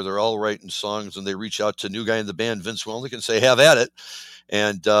career. They're all writing songs, and they reach out to new guy in the band, Vince Welnick, and say, "Have at it."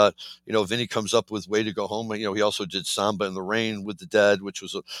 And Vinny comes up with "Way to Go Home." He also did "Samba in the Rain" with the Dead, which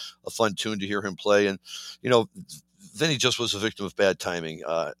was a fun tune to hear him play. And Vinny just was a victim of bad timing.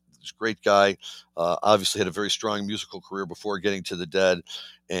 He's a great guy. Obviously had a very strong musical career before getting to the Dead.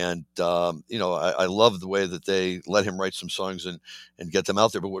 And, I love the way that they let him write some songs and get them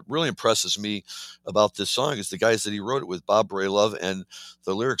out there. But what really impresses me about this song is the guys that he wrote it with, Bob Brailov, and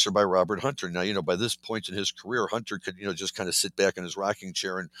the lyrics are by Robert Hunter. Now, by this point in his career, Hunter could, just kind of sit back in his rocking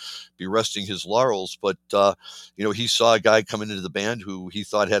chair and be resting his laurels. But, he saw a guy come into the band who he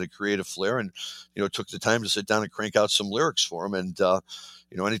thought had a creative flair and, took the time to sit down and crank out some lyrics for him. And,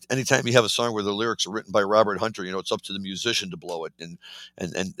 anytime you have a song where the lyrics are written by Robert Hunter, it's up to the musician to blow it. And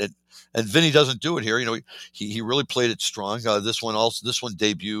Vinny doesn't do it here. He really played it strong. This one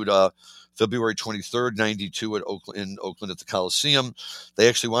debuted February 23rd, 92 in Oakland at the Coliseum. They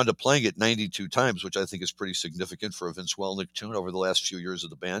actually wound up playing it 92 times, which I think is pretty significant for a Vince Welnick tune over the last few years of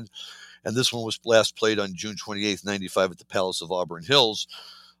the band. And this one was last played on June 28th, 95 at the Palace of Auburn Hills.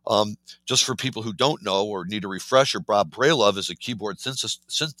 Just for people who don't know or need a refresher, Bob Brailov is a keyboard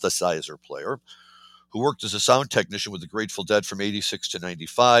synthesizer player who worked as a sound technician with the Grateful Dead from 86 to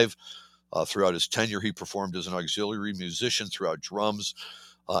 95. Throughout his tenure, he performed as an auxiliary musician throughout drums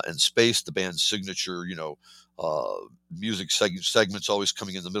and Space, the band's signature, music segments always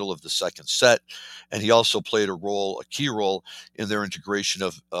coming in the middle of the second set. And he also played a key role in their integration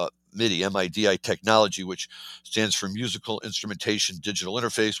of MIDI, M-I-D-I technology, which stands for Musical Instrumentation Digital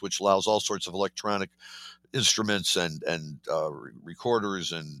Interface, which allows all sorts of electronic instruments and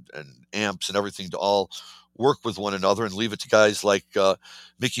recorders and amps and everything to all work with one another, and leave it to guys like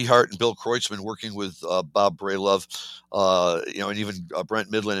Mickey Hart and Bill Kreutzmann working with Bob Brailov, and even Brent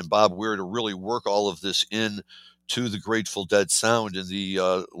Midland and Bob Weir to really work all of this in to the Grateful Dead sound in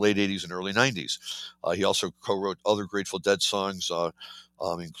the late 80s and early 90s. He also co-wrote other Grateful Dead songs,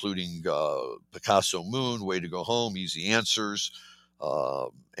 including Picasso Moon, Way to Go Home, Easy Answers,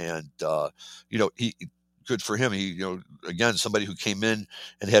 he good for him. He, again, somebody who came in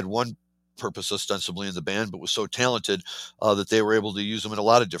and had one purpose ostensibly in the band, but was so talented that they were able to use him in a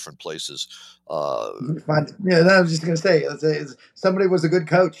lot of different places. Yeah, I was just going to say, somebody was a good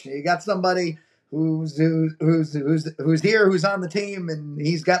coach. You got somebody who's here, who's on the team, and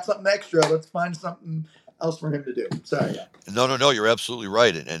he's got something extra. Let's find something else for him to do. Sorry. No, you're absolutely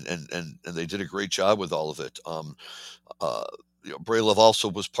right, and they did a great job with all of it. Brailov also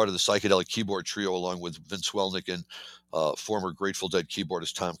was part of the psychedelic keyboard trio along with Vince Welnick and former Grateful Dead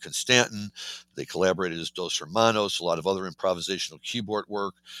keyboardist Tom Constantin. They collaborated as Dos Hermanos, a lot of other improvisational keyboard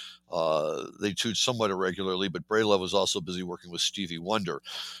work. They toured somewhat irregularly, but Brailov was also busy working with Stevie Wonder.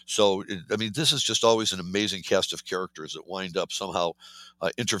 So, this is just always an amazing cast of characters that wind up somehow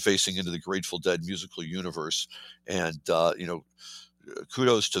interfacing into the Grateful Dead musical universe. And,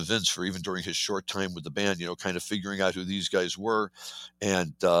 kudos to Vince for, even during his short time with the band, kind of figuring out who these guys were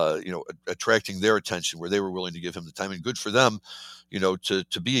and, attracting their attention where they were willing to give him the time. And good for them,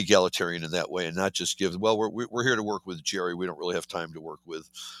 to be egalitarian in that way and not just give, well, we're here to work with Jerry. We don't really have time to work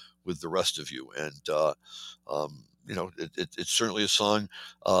with the rest of you. And, it's certainly a song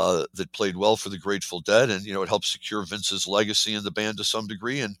that played well for the Grateful Dead, and it helps secure Vince's legacy in the band to some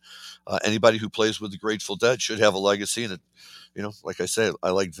degree. And anybody who plays with the Grateful Dead should have a legacy. And like I say,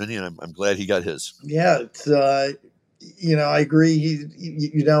 I like Vinny, and I'm glad he got his. Yeah, it's I agree.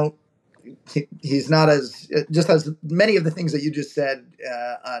 He's not just as many of the things that you just said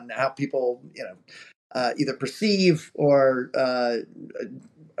on how people either perceive or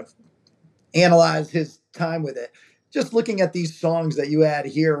analyze his time with it. Just looking at these songs that you had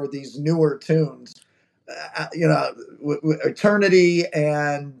here, or these newer tunes, Eternity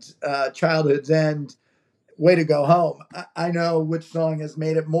and Childhood's End, Way to Go Home. I know which song has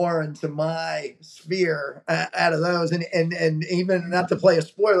made it more into my sphere out of those, and even not to play a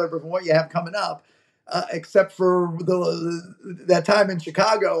spoiler for what you have coming up, except for that time in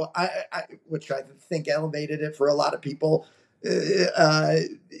Chicago, which I think elevated it for a lot of people. This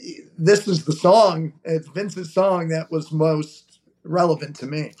is the song. It's Vince's song that was most relevant to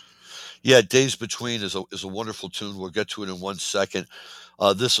me. Yeah, Days Between is a wonderful tune. We'll get to it in 1 second.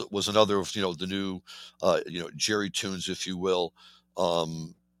 This was another of the new Jerry tunes, if you will.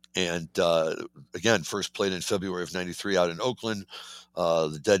 Again, first played in February of '93 out in Oakland.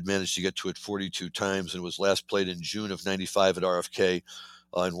 The Dead managed to get to it 42 times, and was last played in June of '95 at RFK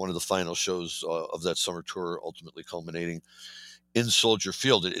in one of the final shows of that summer tour, ultimately culminating in Soldier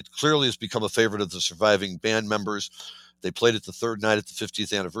Field. It clearly has become a favorite of the surviving band members. They played it the third night at the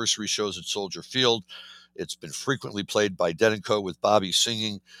 50th anniversary shows at Soldier Field. It's been frequently played by Dead & Co. with Bobby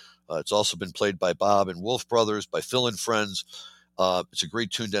singing. It's also been played by Bob and Wolf Brothers, by Phil and Friends. It's a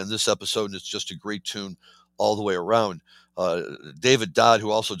great tune to end this episode, and it's just a great tune all the way around. David Dodd,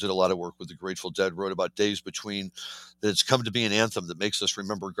 who also did a lot of work with the Grateful Dead, wrote about Days Between, that it's come to be an anthem that makes us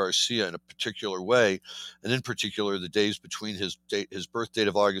remember Garcia in a particular way, and in particular the days between his birth date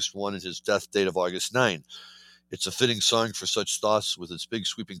of August 1 and his death date of August 9. It's a fitting song for such thoughts, with its big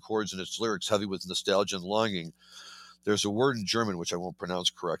sweeping chords and its lyrics heavy with nostalgia and longing. There's a word in German, which I won't pronounce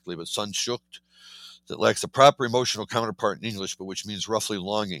correctly, but Sehnsucht, that lacks a proper emotional counterpart in English, but which means roughly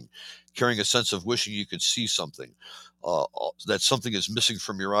longing, carrying a sense of wishing you could see something, that something is missing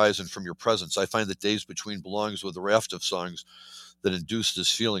from your eyes and from your presence. I find that Days Between belongs with a raft of songs that induce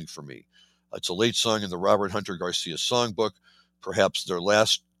this feeling for me. It's a late song in the Robert Hunter Garcia songbook, perhaps their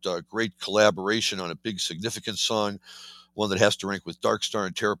last great collaboration on a big significant song, one that has to rank with Dark Star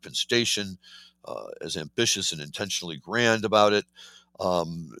and Terrapin Station, as ambitious and intentionally grand about it.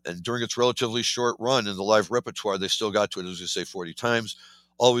 And during its relatively short run in the live repertoire, they still got to it, as we say, 40 times,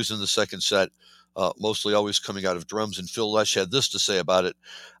 always in the second set, mostly always coming out of drums. And Phil Lesh had this to say about it: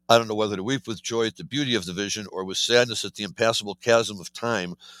 I don't know whether to weep with joy at the beauty of the vision or with sadness at the impassable chasm of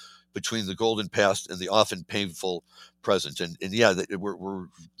time between the golden past and the often painful present. And yeah, we're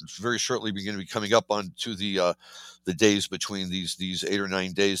very shortly going to be coming up on to the days between these 8 or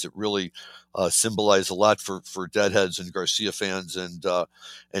 9 days that really symbolize a lot for Deadheads and Garcia fans and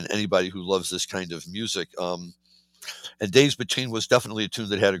anybody who loves this kind of music. And Days Between was definitely a tune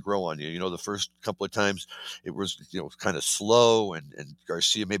that had to grow on you. You know, the first couple of times it was, kind of slow, and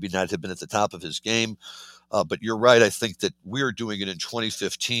Garcia maybe not have been at the top of his game. But you're right. I think that we're doing it in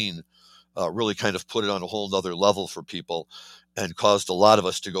 2015 really kind of put it on a whole nother level for people, and caused a lot of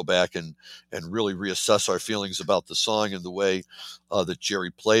us to go back and really reassess our feelings about the song and the way that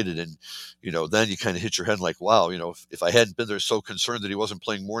Jerry played it. And, then you kind of hit your head like, wow, if I hadn't been there so concerned that he wasn't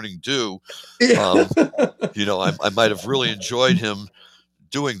playing Morning Dew, I might have really enjoyed him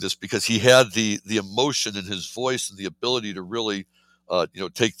doing this, because he had the emotion in his voice and the ability to really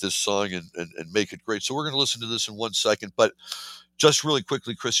take this song and make it great. So we're going to listen to this in 1 second, but just really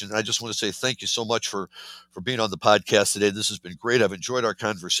quickly, Christian, I just want to say thank you so much for being on the podcast today. This has been great. I've enjoyed our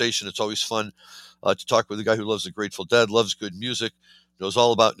conversation. It's always fun to talk with a guy who loves the Grateful Dead, loves good music, knows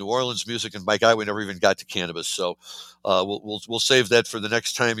all about New Orleans music, and my guy, we never even got to cannabis. So we'll save that for the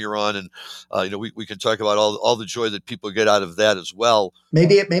next time you're on, and we can talk about all the joy that people get out of that as well.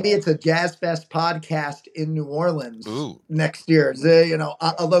 Maybe it's a Jazz Fest podcast in New Orleans next year.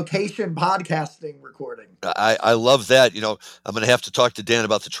 A location podcasting recording. I love that. I'm going to have to talk to Dan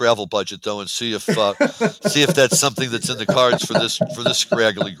about the travel budget though, and see if that's something that's in the cards for this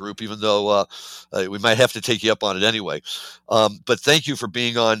scraggly group. Even though we might have to take you up on it anyway. But thank you for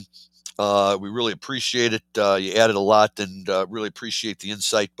being on. We really appreciate it. You added a lot, and really appreciate the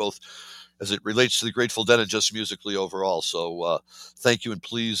insight, both as it relates to the Grateful Dead and just musically overall. So thank you, and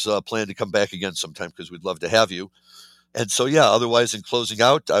please plan to come back again sometime, because we'd love to have you. And so, otherwise, in closing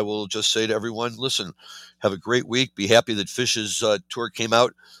out, I will just say to everyone, listen, have a great week. Be happy that Phish's tour came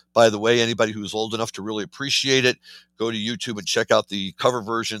out. By the way, anybody who's old enough to really appreciate it, go to YouTube and check out the cover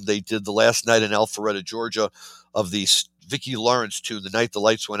version they did the last night in Alpharetta, Georgia, of the Vicki Lawrence tune, The Night the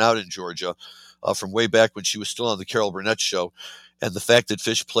Lights Went Out in Georgia, from way back when she was still on the Carol Burnett show. And the fact that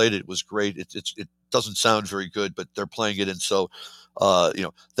Phish played it was great. It doesn't sound very good, but they're playing it. And so,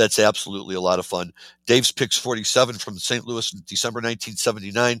 that's absolutely a lot of fun. Dave's Picks 47 from St. Louis in December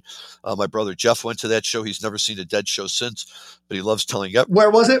 1979. My brother Jeff went to that show. He's never seen a Dead show since, but he loves telling it. Where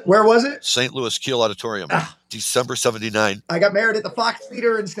was it? St. Louis Kiel Auditorium, December 79. I got married at the Fox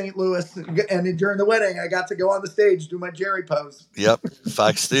Theater in St. Louis, and during the wedding, I got to go on the stage, do my Jerry pose. Yep,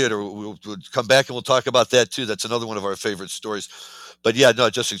 Fox Theater. We'll come back and we'll talk about that too. That's another one of our favorite stories. But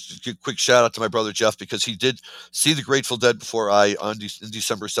just a quick shout out to my brother Jeff, because he did see the Grateful Dead before in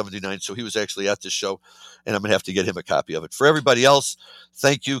December 79. So he was actually at this show, and I'm going to have to get him a copy of it. For everybody else,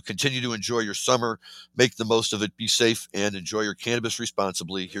 thank you. Continue to enjoy your summer. Make the most of it. Be safe and enjoy your cannabis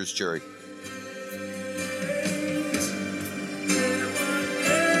responsibly. Here's Jerry.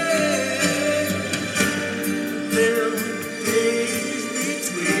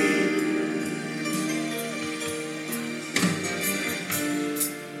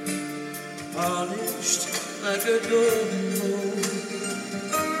 Polished like a domino,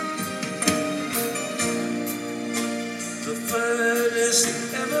 the finest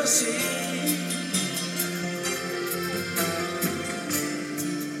ever seen.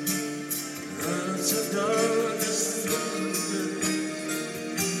 Lots of darkness,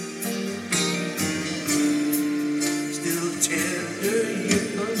 still tender yet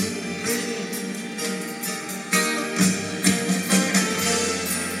unreal.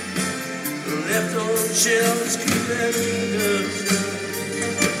 Left on shelves, collecting dust.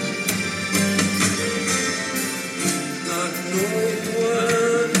 Not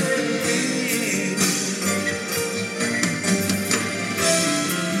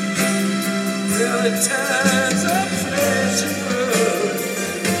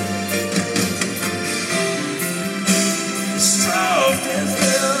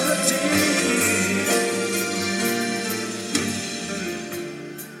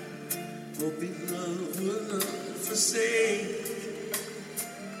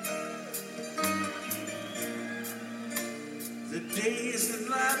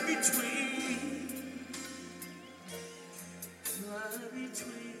lie between. Lie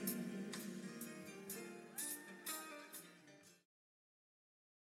between.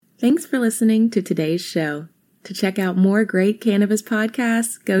 Thanks for listening to today's show. To check out more great cannabis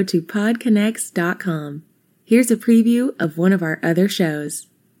podcasts, go to podconnects.com. Here's a preview of one of our other shows.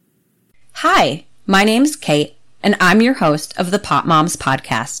 Hi, my name's Kate, and I'm your host of the Pop Moms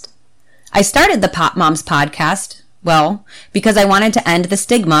Podcast. I started the Pop Moms Podcast, well, because I wanted to end the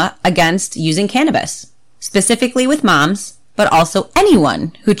stigma against using cannabis, specifically with moms, but also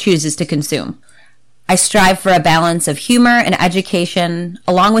anyone who chooses to consume. I strive for a balance of humor and education,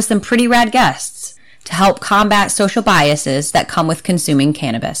 along with some pretty rad guests, to help combat social biases that come with consuming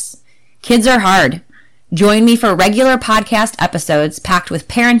cannabis. Kids are hard. Join me for regular podcast episodes packed with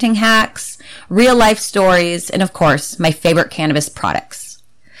parenting hacks, real-life stories, and of course, my favorite cannabis products.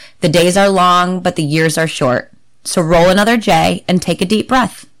 The days are long, but the years are short. So roll another J and take a deep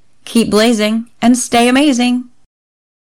breath. Keep blazing and stay amazing.